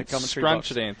it here in the commentary box. Don't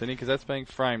scrunch it, Anthony, because that's being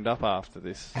framed up after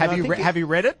this. Have you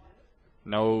read it?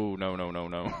 No.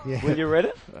 Yeah. Will you read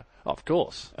it? Of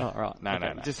course. Oh, right.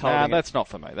 No. Just that's not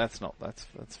for me. That's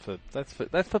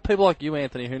for people like you,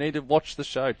 Anthony, who need to watch the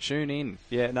show. Tune in.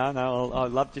 Yeah, no. I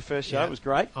loved your first show. Yeah. It was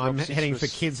great. I'm heading for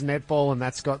kids netball, and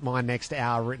that's got my next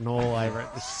hour written all over it.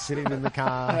 Just sitting in the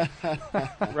car.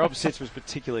 Rob Sitz was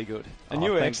particularly good, and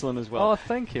you were excellent as well. Oh,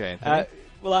 thank you, Anthony.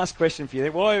 last question for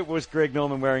you. Why was Greg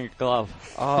Norman wearing a glove?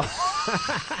 Oh.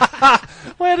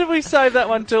 Where did we save that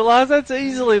one till last? That's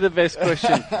easily the best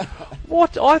question.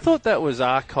 What? I thought that was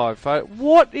archive photo.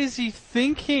 What is he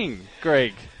thinking,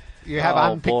 Greg? You have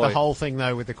unpicked the whole thing,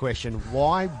 though, with the question,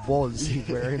 why was he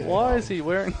wearing the glove? Why is he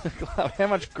wearing the glove? How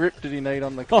much grip did he need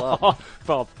on the glove?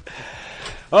 Bob.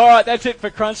 All right, that's it for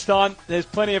Crunch Time. There's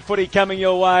plenty of footy coming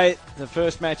your way. The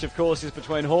first match, of course, is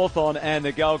between Hawthorn and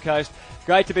the Gold Coast.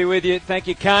 Great to be with you. Thank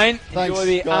you, Kane. Thanks, enjoy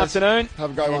the guys. afternoon.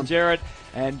 Have a great one. Jared.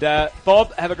 And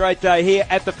Bob, have a great day here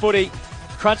at the footy.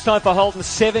 Crunch Time for Holden's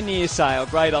 7-year sale.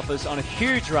 Great offers on a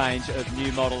huge range of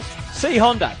new models. See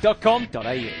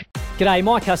honda.com.au. G'day,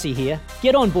 Mike Hussey here.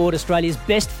 Get on board Australia's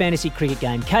best fantasy cricket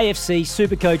game, KFC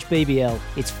Supercoach BBL.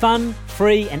 It's fun,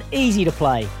 free and easy to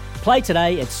play. Play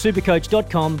today at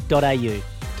supercoach.com.au.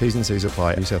 T's and C's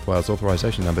apply. New South Wales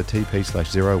authorisation number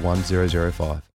TP/01005.